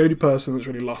to be the only person that's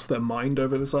really lost their mind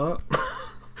over this art.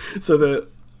 So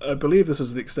I believe this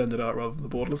is the extended art rather than the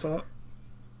borderless art.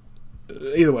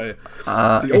 Either way,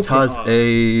 it has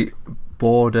a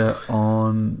border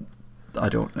on. I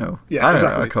don't know. Yeah, I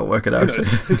exactly. I can't work it out.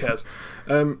 Who cares?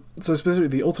 So specifically,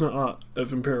 the alternate art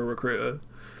of Imperial Recruiter.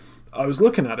 I was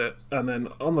looking at it, and then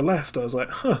on the left, I was like,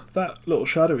 that little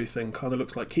shadowy thing kind of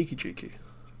looks like Kiki-Jiki.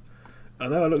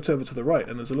 And then I looked over to the right,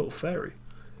 and there's a little fairy.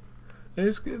 And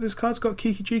this card's got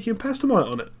Kiki-Jiki and Pestamite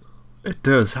on it. It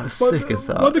does. How sick is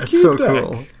that? It's so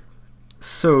cool.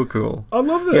 So cool. I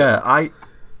love it. Yeah,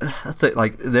 that's it.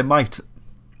 Like, it might.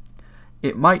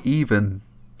 I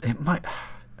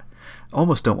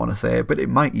almost don't want to say it, but it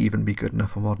might even be good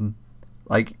enough for Modern.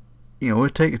 Like,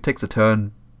 it takes a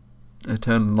turn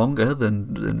longer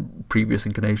than previous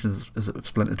incarnations of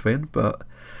Splinter Twin, but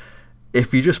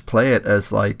if you just play it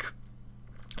as like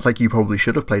you probably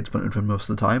should have played Splinter Twin most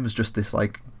of the time, as just this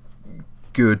like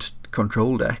good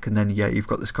control deck, and then you've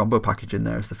got this combo package in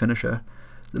there as the finisher,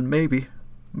 then maybe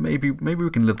we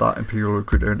can live that Imperial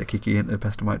Recruiter into Kiki into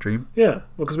Pestamite Dream. Yeah,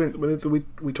 well, because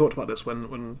we talked about this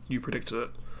when you predicted it,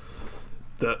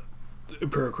 that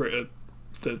Imperial Recruiter,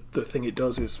 the thing it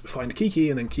does is find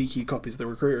Kiki, and then Kiki copies the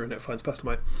Recruiter and it finds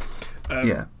Pestamite.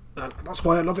 And that's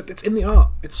why I love it. It's in the art.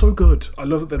 It's so good. I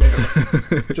love it that they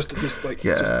have just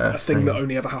a thing that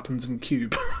only ever happens in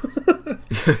Cube.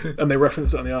 And they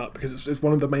reference it on the art because it's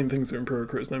one of the main things that Imperial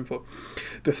Recruiter is known for.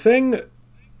 The thing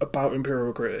about Imperial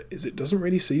Recruiter is it doesn't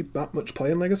really see that much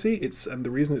play in Legacy. And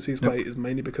the reason it sees play is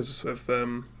mainly because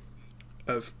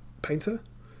of Painter.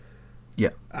 Yeah.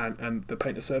 And the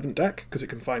Painter Servant deck, because it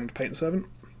can find Painter Servant.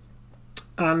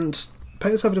 And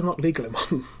Painter Servant is not legal in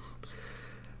Modern.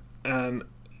 And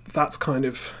that's kind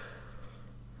of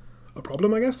a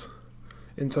problem, I guess,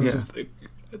 in terms of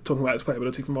talking about its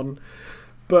playability for Modern.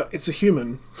 But it's a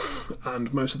human,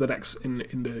 and most of the decks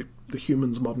in the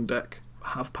humans Modern deck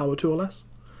have power 2 or less.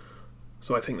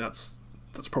 So I think that's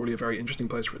probably a very interesting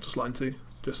place for it to slide into,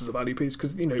 just as a value piece,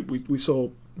 because we saw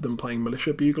them playing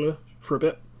Militia Bugler for a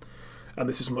bit, and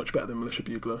this is much better than Militia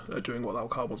Bugler at doing what that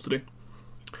card wants to do.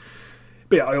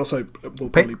 But yeah, I also will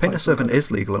probably Painter Servant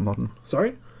is legal in Modern.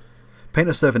 Sorry?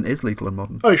 Painter Servant is legal in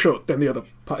Modern. Oh, sure. Then the other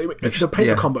part, the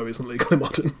Painter combo isn't legal in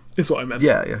Modern, is what I meant.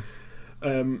 Yeah.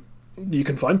 You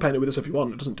can find Painter with this if you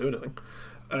want. It doesn't do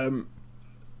anything.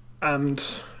 And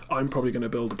I'm probably going to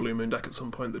build a Blue Moon deck at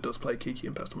some point that does play Kiki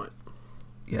and Pestamite.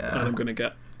 Yeah. And I'm going to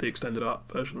get the extended art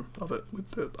version of it with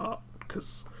the art,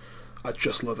 because I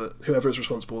just love it. Whoever is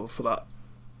responsible for that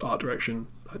art direction,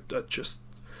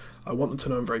 I want them to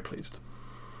know I'm very pleased.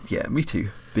 Yeah, me too.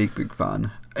 Big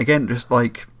fan. Again, just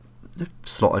like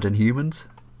slotted in humans.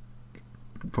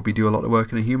 Probably do a lot of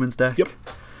work in a humans deck. Yep.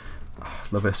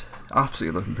 Love it.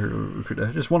 Absolutely love Imperial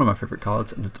Recruiter. Just one of my favourite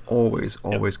cards, and it's always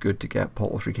good to get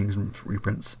Portal 3 Kings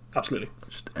reprints. Absolutely.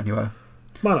 Just anywhere.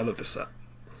 Man, I love this set.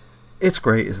 It's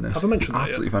great, isn't it? Have I mentioned that yet?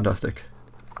 Absolutely fantastic.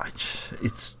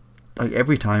 It's like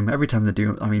every time they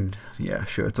do. I mean, yeah,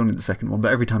 sure, it's only the second one,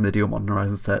 but every time they do a Modern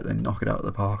Horizon set, they knock it out of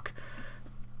the park.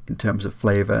 In terms of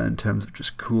flavour, in terms of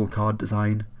just cool card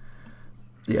design.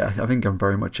 Yeah, I think I'm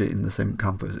very much in the same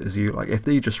camp as you. Like, if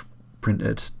they just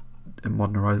printed a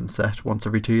Modern Horizon set once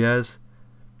every 2 years,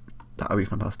 that would be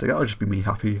fantastic. That would just be me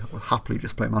happy. I'll happily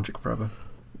just play Magic forever.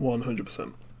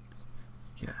 100%.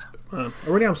 Yeah. I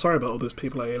really am sorry about all those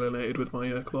people I alienated with my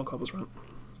Cabal Carvers rant.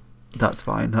 That's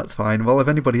fine. Well, if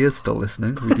anybody is still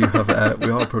listening, we do have we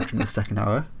are approaching the second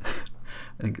hour.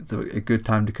 I think it's a good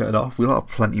time to cut it off. We'll have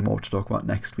plenty more to talk about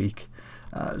next week.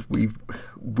 We've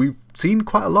seen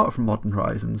quite a lot from Modern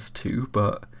Horizons 2,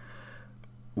 but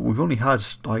we've only had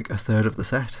like a third of the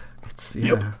set. It's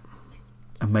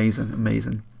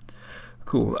amazing.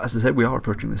 Cool. As I said, we are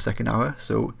approaching the second hour,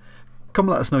 so come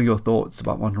let us know your thoughts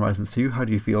about Modern Horizons 2. How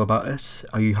do you feel about it?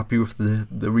 Are you happy with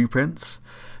the reprints?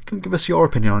 Come give us your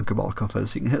opinion on Cabal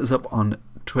covers. You can hit us up on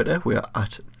Twitter. We are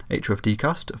at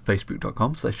HOFDcast,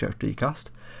 facebook.com/HOFDcast.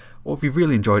 Or if you've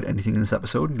really enjoyed anything in this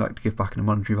episode and you'd like to give back in a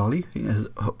monetary value, you can hit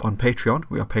us up on Patreon.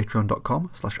 We are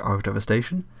patreon.com/Hour of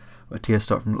Devastation, where tiers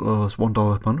start from as little as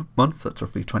 $1 per month. That's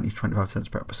roughly 20 to 25 cents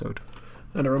per episode.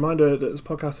 And a reminder that this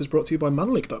podcast is brought to you by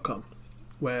manleak.com,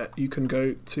 where you can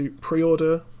go to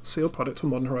pre-order sealed products for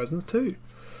Modern Horizons 2.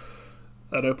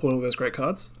 I'd open all those great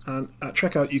cards, and at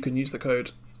checkout you can use the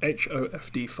code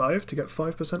HOFD5 to get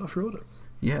 5% off your order.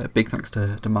 Yeah, big thanks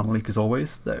to Manleak as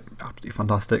always. They're absolutely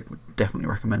fantastic. Would definitely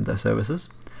recommend their services.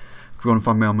 If you want to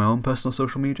find me on my own personal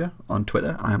social media, on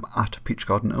Twitter I am at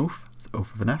PeachGardenOath, it's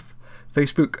Oath with an F.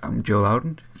 Facebook, I'm Joe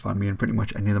Loudon. You can find me in pretty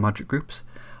much any of the Magic groups.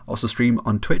 I also stream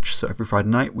on Twitch, so every Friday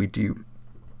night we do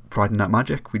Friday Night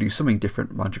Magic. We do something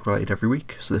different Magic related every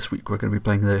week. So this week we're going to be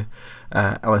playing the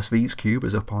LSV's Cube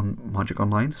is up on Magic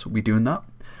Online, so we'll be doing that.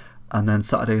 And then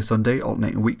Saturday and Sunday,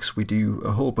 alternating weeks, we do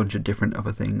a whole bunch of different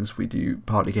other things. We do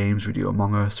party games, we do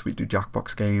Among Us, we do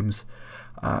Jackbox games.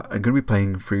 I'm going to be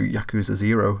playing through Yakuza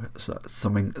 0, so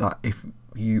something that if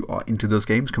you are into those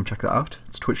games, come check that out.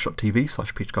 It's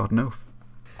twitch.tv/PeachGardenOath.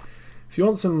 If you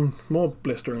want some more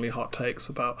blisteringly hot takes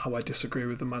about how I disagree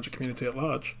with the Magic community at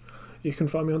large, you can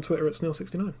find me on Twitter at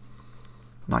Snail69.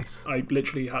 Nice. I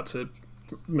literally had to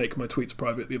make my tweets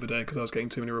private the other day because I was getting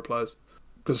too many replies.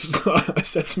 Because I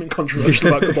said something controversial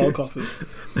about Cabal coffers.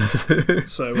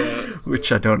 So,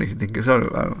 which I don't even think is. I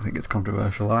don't think it's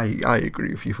controversial. I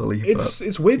agree with you fully.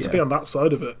 It's weird to be on that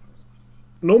side of it.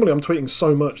 Normally, I'm tweeting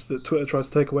so much that Twitter tries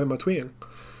to take away my tweeting.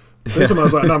 This time I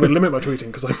was like, no, I'm going to limit my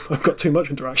tweeting because I've got too much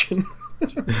interaction.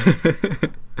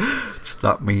 Just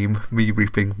that meme, me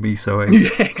reaping, me sowing. Yeah,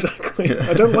 exactly. Yeah.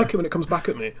 I don't like it when it comes back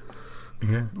at me.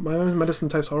 Yeah. My own medicine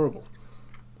tastes horrible.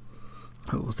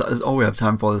 Cool. So that is all we have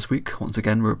time for this week. Once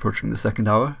again, we're approaching the second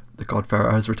hour. The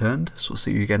Godfarer has returned, so we'll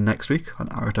see you again next week on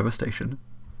Hour of Devastation.